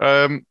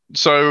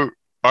 So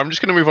I'm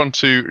just going to move on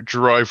to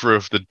driver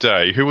of the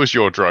day. Who was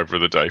your driver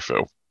of the day,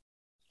 Phil?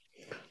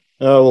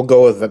 We'll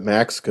go with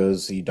Max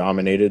because he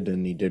dominated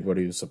and he did what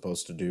he was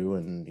supposed to do,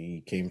 and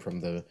he came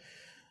from the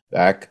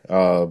back.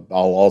 I'll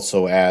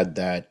also add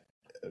that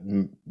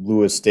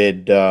Lewis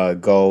did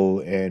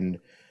go and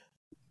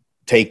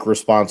take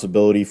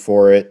responsibility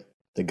for it.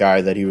 The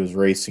guy that he was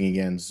racing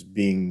against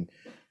being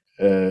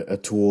a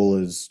tool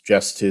is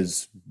just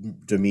his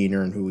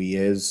demeanor and who he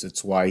is.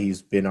 It's why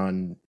he's been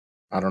on,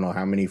 I don't know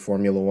how many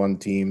Formula One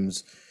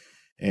teams.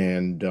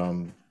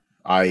 And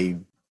I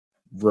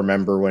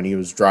remember when he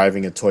was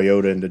driving a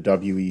Toyota into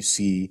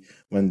WEC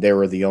when they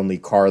were the only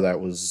car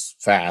that was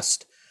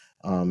fast,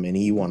 and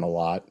he won a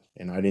lot.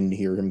 And I didn't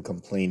hear him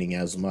complaining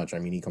as much. I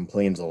mean, he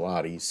complains a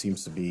lot. He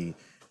seems to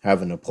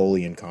have a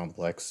Napoleon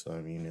complex. I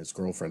mean, his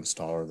girlfriend's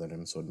taller than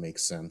him, so it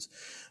makes sense.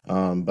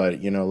 But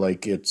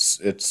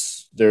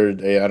it's there.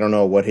 I don't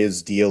know what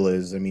his deal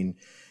is. I mean,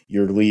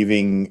 you're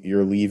leaving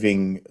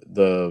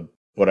the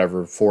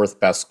whatever fourth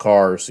best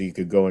car so you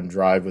could go and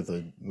drive with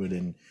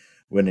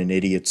an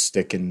idiot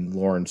sticking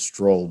Lawrence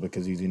Stroll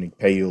because he's going to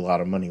pay you a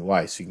lot of money.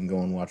 Why? So you can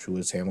go and watch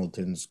Lewis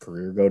Hamilton's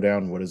career go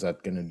down. What is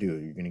that going to do?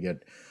 You're going to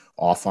get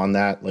off on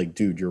that? Like,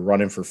 dude, you're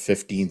running for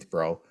 15th,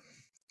 bro.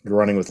 You're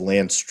running with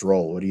Lance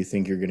Stroll. What do you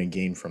think you're going to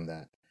gain from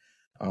that?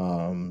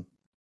 And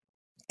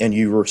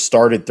you were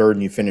started third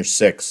and you finished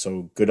sixth.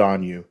 So good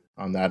on you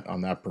on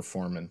that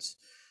performance.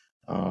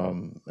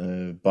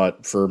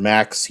 But for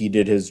Max, he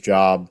did his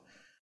job.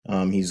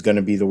 He's going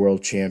to be the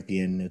world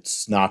champion.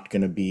 It's not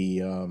going to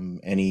be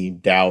any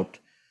doubt.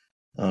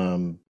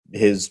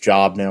 His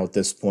job now at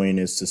this point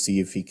is to see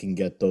if he can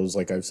get those,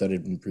 like I've said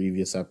in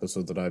previous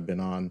episodes that I've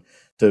been on,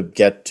 to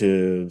get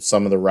to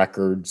some of the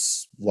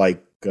records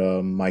like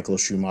Michael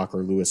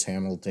Schumacher, Lewis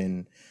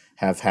Hamilton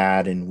have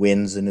had in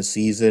wins in a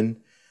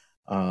season.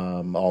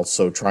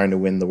 Also trying to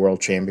win the world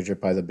championship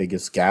by the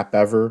biggest gap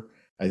ever.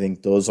 I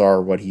think those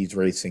are what he's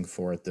racing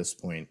for at this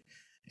point.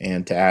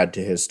 And to add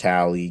to his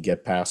tally,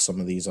 get past some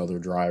of these other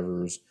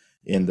drivers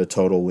in the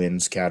total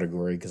wins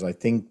category, because I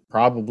think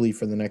probably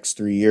for the next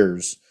 3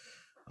 years,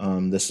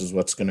 this is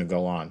what's going to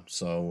go on.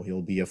 So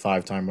he'll be a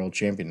 5-time world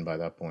champion by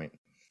that point.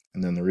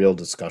 And then the real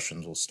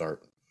discussions will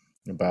start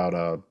about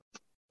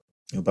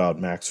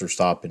Max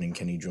Verstappen and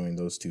can he join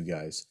those two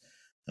guys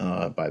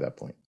by that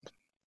point.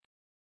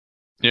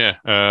 Yeah.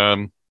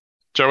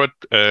 Jared,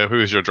 who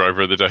is your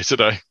driver of the day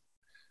today?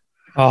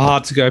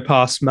 Hard to go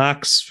past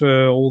Max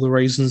for all the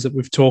reasons that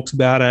we've talked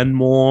about and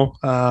more.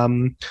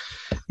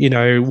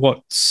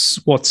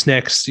 What's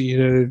next?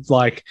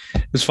 Like,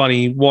 it was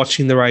funny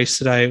watching the race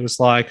today. It was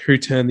like, who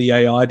turned the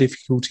AI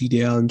difficulty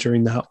down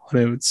during that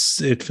one?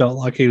 It felt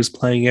like he was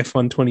playing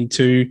F1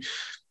 22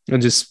 and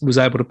just was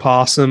able to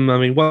pass him. I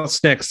mean,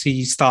 what's next?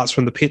 He starts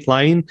from the pit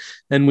lane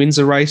and wins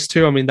a race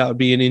too. I mean, that would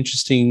be an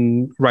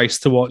interesting race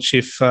to watch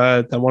if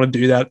they want to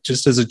do that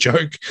just as a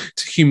joke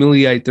to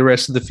humiliate the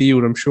rest of the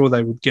field. I'm sure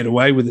they would get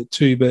away with it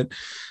too. But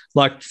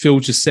like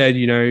Phil just said,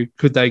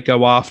 could they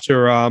go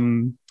after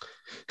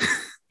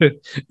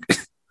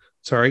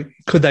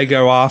could they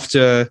go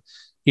after,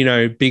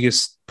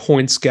 biggest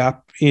points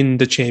gap in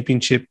the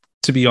championship,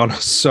 to be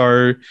honest?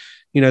 So,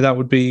 that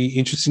would be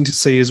interesting to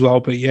see as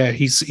well. But yeah,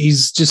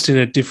 he's just in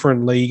a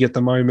different league at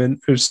the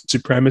moment of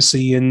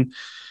supremacy. And,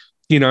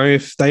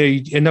 if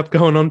they end up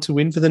going on to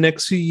win for the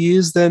next few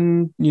years,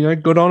 then,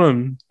 good on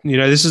them.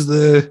 This is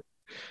the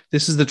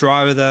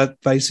driver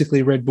that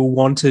basically Red Bull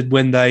wanted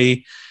when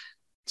they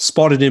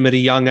spotted him at a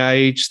young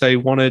age. They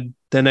wanted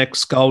the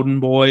next golden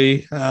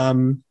boy,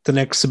 the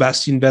next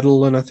Sebastian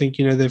Vettel. And I think,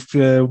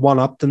 they've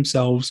one-upped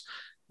themselves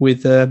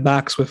with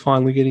Max. We're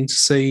finally getting to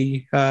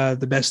see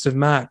the best of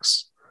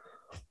Max.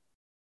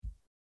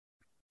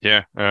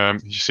 Yeah,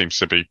 he seems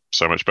to be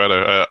so much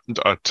better.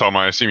 Tom,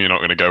 I assume you're not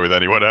going to go with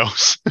anyone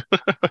else.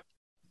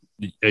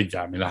 Yeah,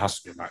 I mean, it has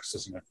to be Max,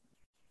 doesn't it?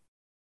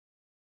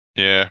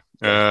 Yeah.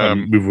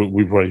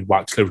 We've already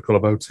waxed lyrical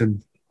about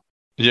him.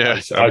 Yeah.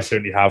 I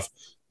certainly have.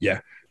 Yeah.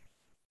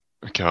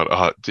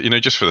 God,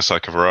 just for the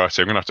sake of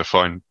variety, I'm going to have to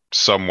find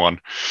someone.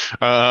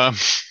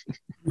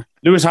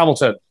 Lewis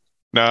Hamilton.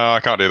 No, I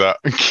can't do that.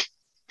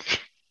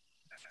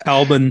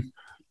 Albon.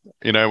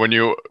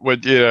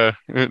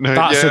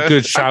 That's a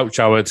good shout,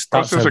 Howard.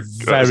 That's a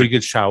very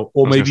good shout.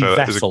 Or maybe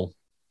Vettel.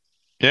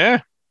 Yeah,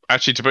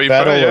 actually, to be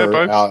fair,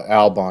 both.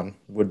 Albon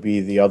would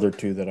be the other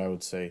two that I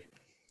would say.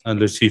 And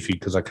Latifi,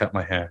 because I cut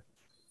my hair.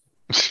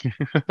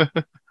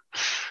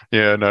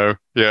 Yeah, no,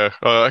 yeah,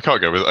 I can't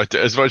go with it.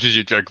 As much as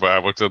you joke about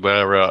Hamilton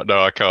there, no,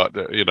 I can't.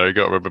 You got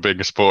to remember, being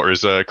a supporter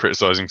is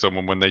criticising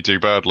someone when they do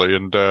badly,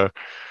 and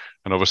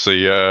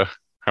obviously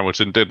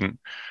Hamilton didn't.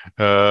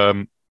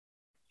 I'm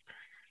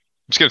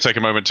just going to take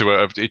a moment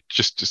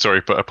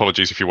to but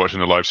apologies if you're watching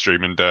the live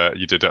stream and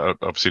you did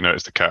obviously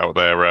notice the cat out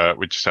there.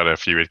 We just had a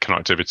few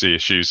connectivity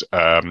issues.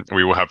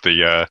 We will have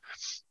the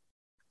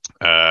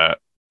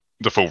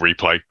full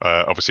replay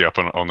obviously up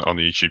on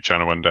the YouTube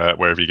channel and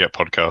wherever you get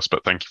podcasts.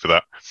 But thank you for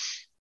that.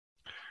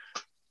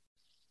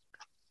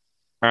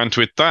 And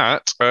with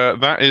that,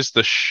 that is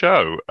the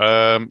show.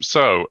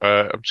 So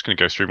I'm just going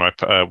to go through my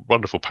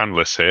wonderful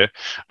panelists here.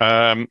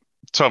 Tom,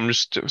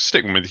 just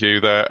sticking with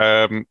you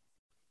there.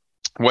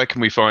 Where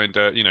can we find,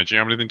 do you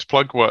have anything to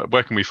plug?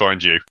 Where can we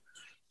find you?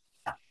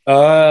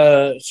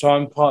 So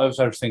I'm part of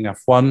Everything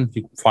F1.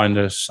 You can find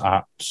us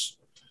at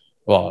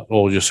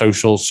all your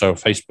socials. So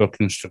Facebook,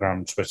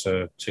 Instagram,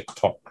 Twitter,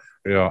 TikTok.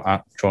 We are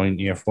at Join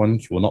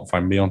EF1. You will not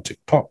find me on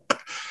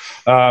TikTok.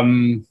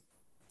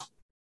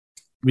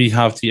 We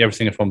have the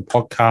Everything F1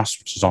 podcast,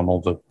 which is on all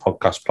the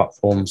podcast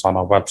platforms on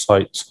our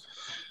website.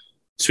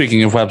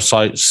 Speaking of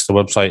websites, the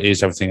website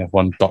is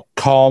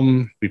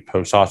everythingf1.com. We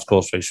post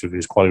articles, face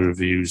reviews, quality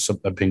reviews,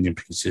 opinion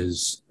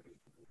pieces,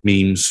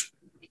 memes,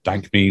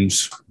 dank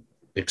memes,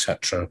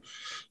 etc.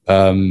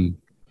 And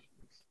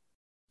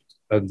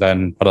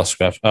then what else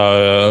we have?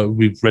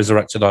 We've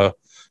resurrected our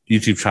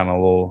YouTube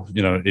channel, or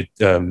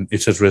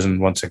it has risen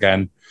once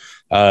again,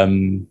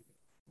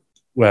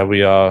 where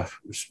we're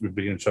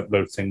beginning to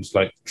upload things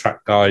like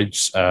track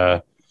guides,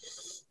 sort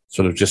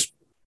of just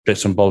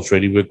bits and bobs.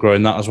 Really, we're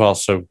growing that as well.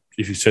 So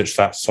if you search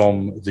that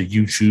on the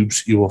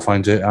YouTubes, you will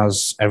find it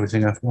as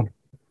Everything F1.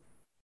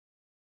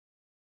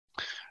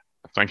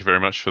 Thank you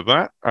very much for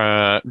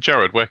that.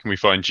 Jared, where can we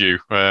find you?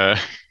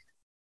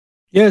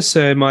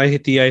 So my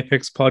Hit the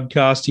Apex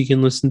podcast you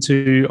can listen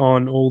to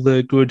on all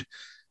the good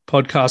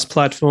podcast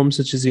platforms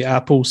such as the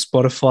Apple,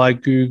 Spotify,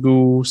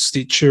 Google,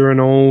 Stitcher and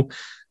all.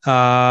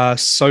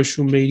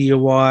 Social media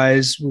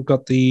wise, we've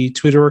got the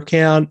Twitter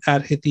account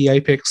at Hit the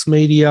Apex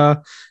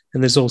Media.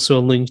 And there's also a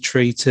link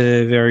tree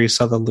to various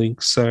other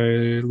links, so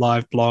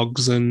live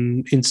blogs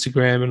and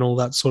Instagram and all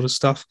that sort of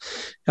stuff,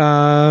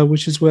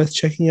 which is worth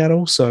checking out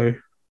also.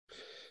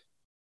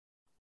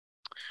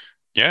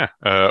 Yeah,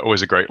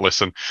 always a great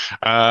listen.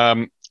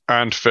 And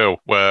Phil,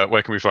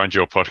 where can we find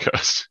your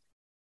podcast?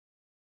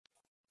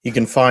 You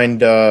can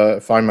find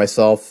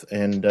myself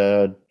and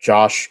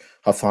Josh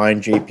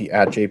Huffine,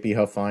 JP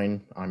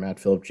Huffine. I'm at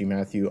Philip G.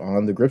 Matthew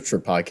on the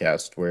Gripstrip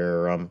podcast,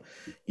 where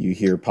you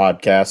hear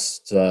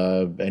podcasts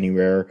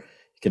anywhere.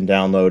 You can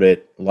download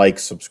it,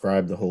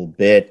 subscribe, the whole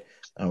bit.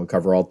 We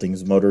cover all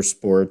things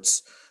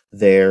motorsports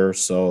there,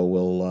 so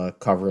we'll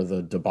cover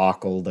the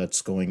debacle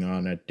that's going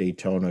on at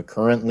Daytona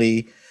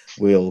currently.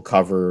 We'll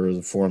cover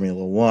the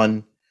Formula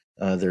One.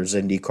 There's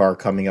IndyCar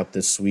coming up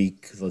this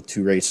week. The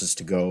 2 races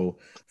to go.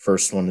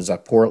 First one is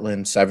at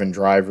Portland, 7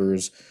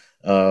 drivers.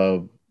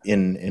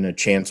 in a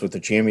chance with the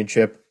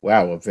championship.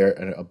 Wow,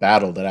 a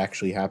battle that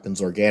actually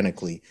happens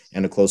organically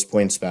and a close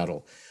points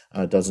battle.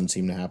 Doesn't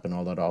seem to happen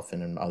all that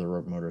often in other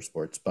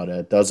motorsports, but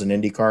it does in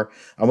IndyCar.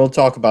 And we'll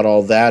talk about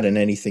all that and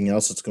anything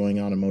else that's going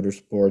on in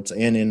motorsports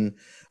and in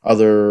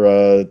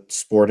other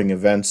sporting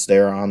events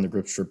there on the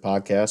Grip Strip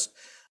podcast.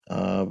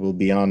 We'll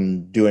be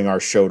on doing our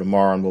show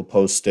tomorrow, and we'll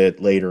post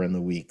it later in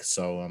the week.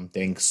 So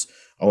thanks,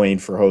 Owain,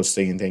 for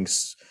hosting, and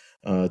thanks,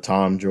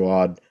 Tom,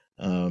 Jawad,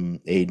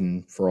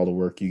 Aiden, for all the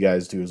work you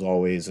guys do as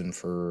always, and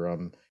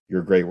for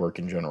your great work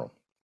in general.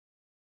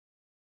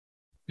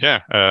 Yeah,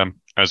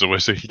 as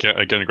always, again,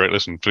 a great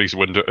listen. Please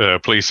go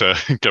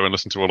and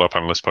listen to all our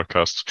panelist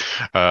podcasts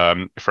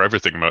for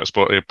everything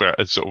motorsport.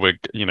 But sort of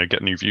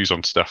get new views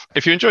on stuff.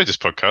 If you enjoyed this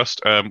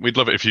podcast, we'd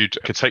love it if you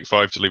could take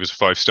 5 to leave us a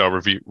 5-star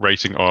review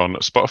rating on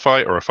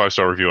Spotify or a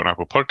 5-star review on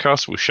Apple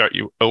Podcasts. We'll shout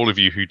you, all of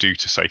you who do,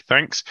 to say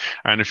thanks.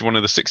 And if you're one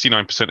of the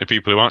 69% of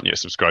people who aren't yet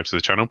subscribed to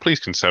the channel, please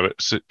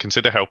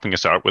consider helping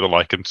us out with a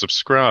like and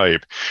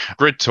subscribe.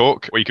 Grid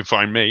Talk, where you can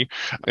find me,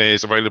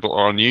 is available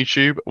on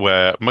YouTube,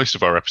 where most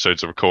of our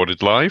episodes are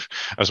recorded live,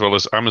 as well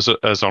as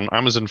on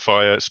Amazon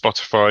Fire,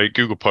 Spotify,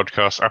 Google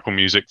Podcasts, Apple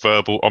Music,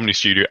 Verbal, Omni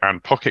Studio,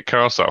 and Pocket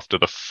Casts after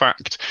the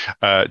fact.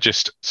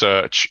 Just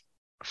search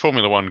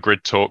Formula One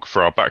Grid Talk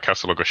for our back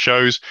catalogue of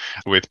shows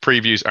with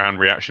previews and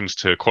reactions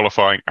to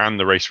qualifying and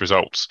the race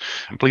results.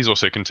 And please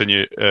also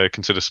consider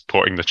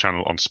supporting the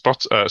channel on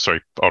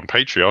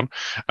Patreon,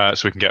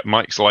 so we can get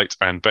mics, lights,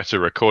 and better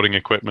recording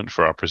equipment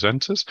for our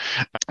presenters.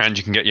 And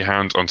you can get your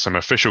hands on some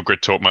official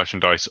Grid Talk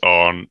merchandise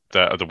on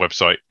the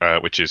website,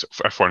 which is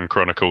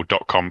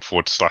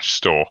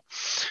f1chronicle.com/store.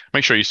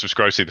 Make sure you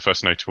subscribe to see the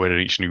first note when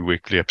each new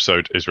weekly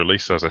episode is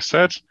released, as I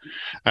said.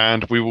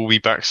 And we will be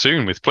back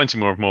soon with plenty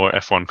more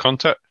F1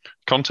 content.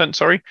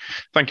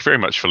 Thank you very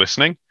much for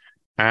listening,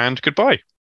 and goodbye.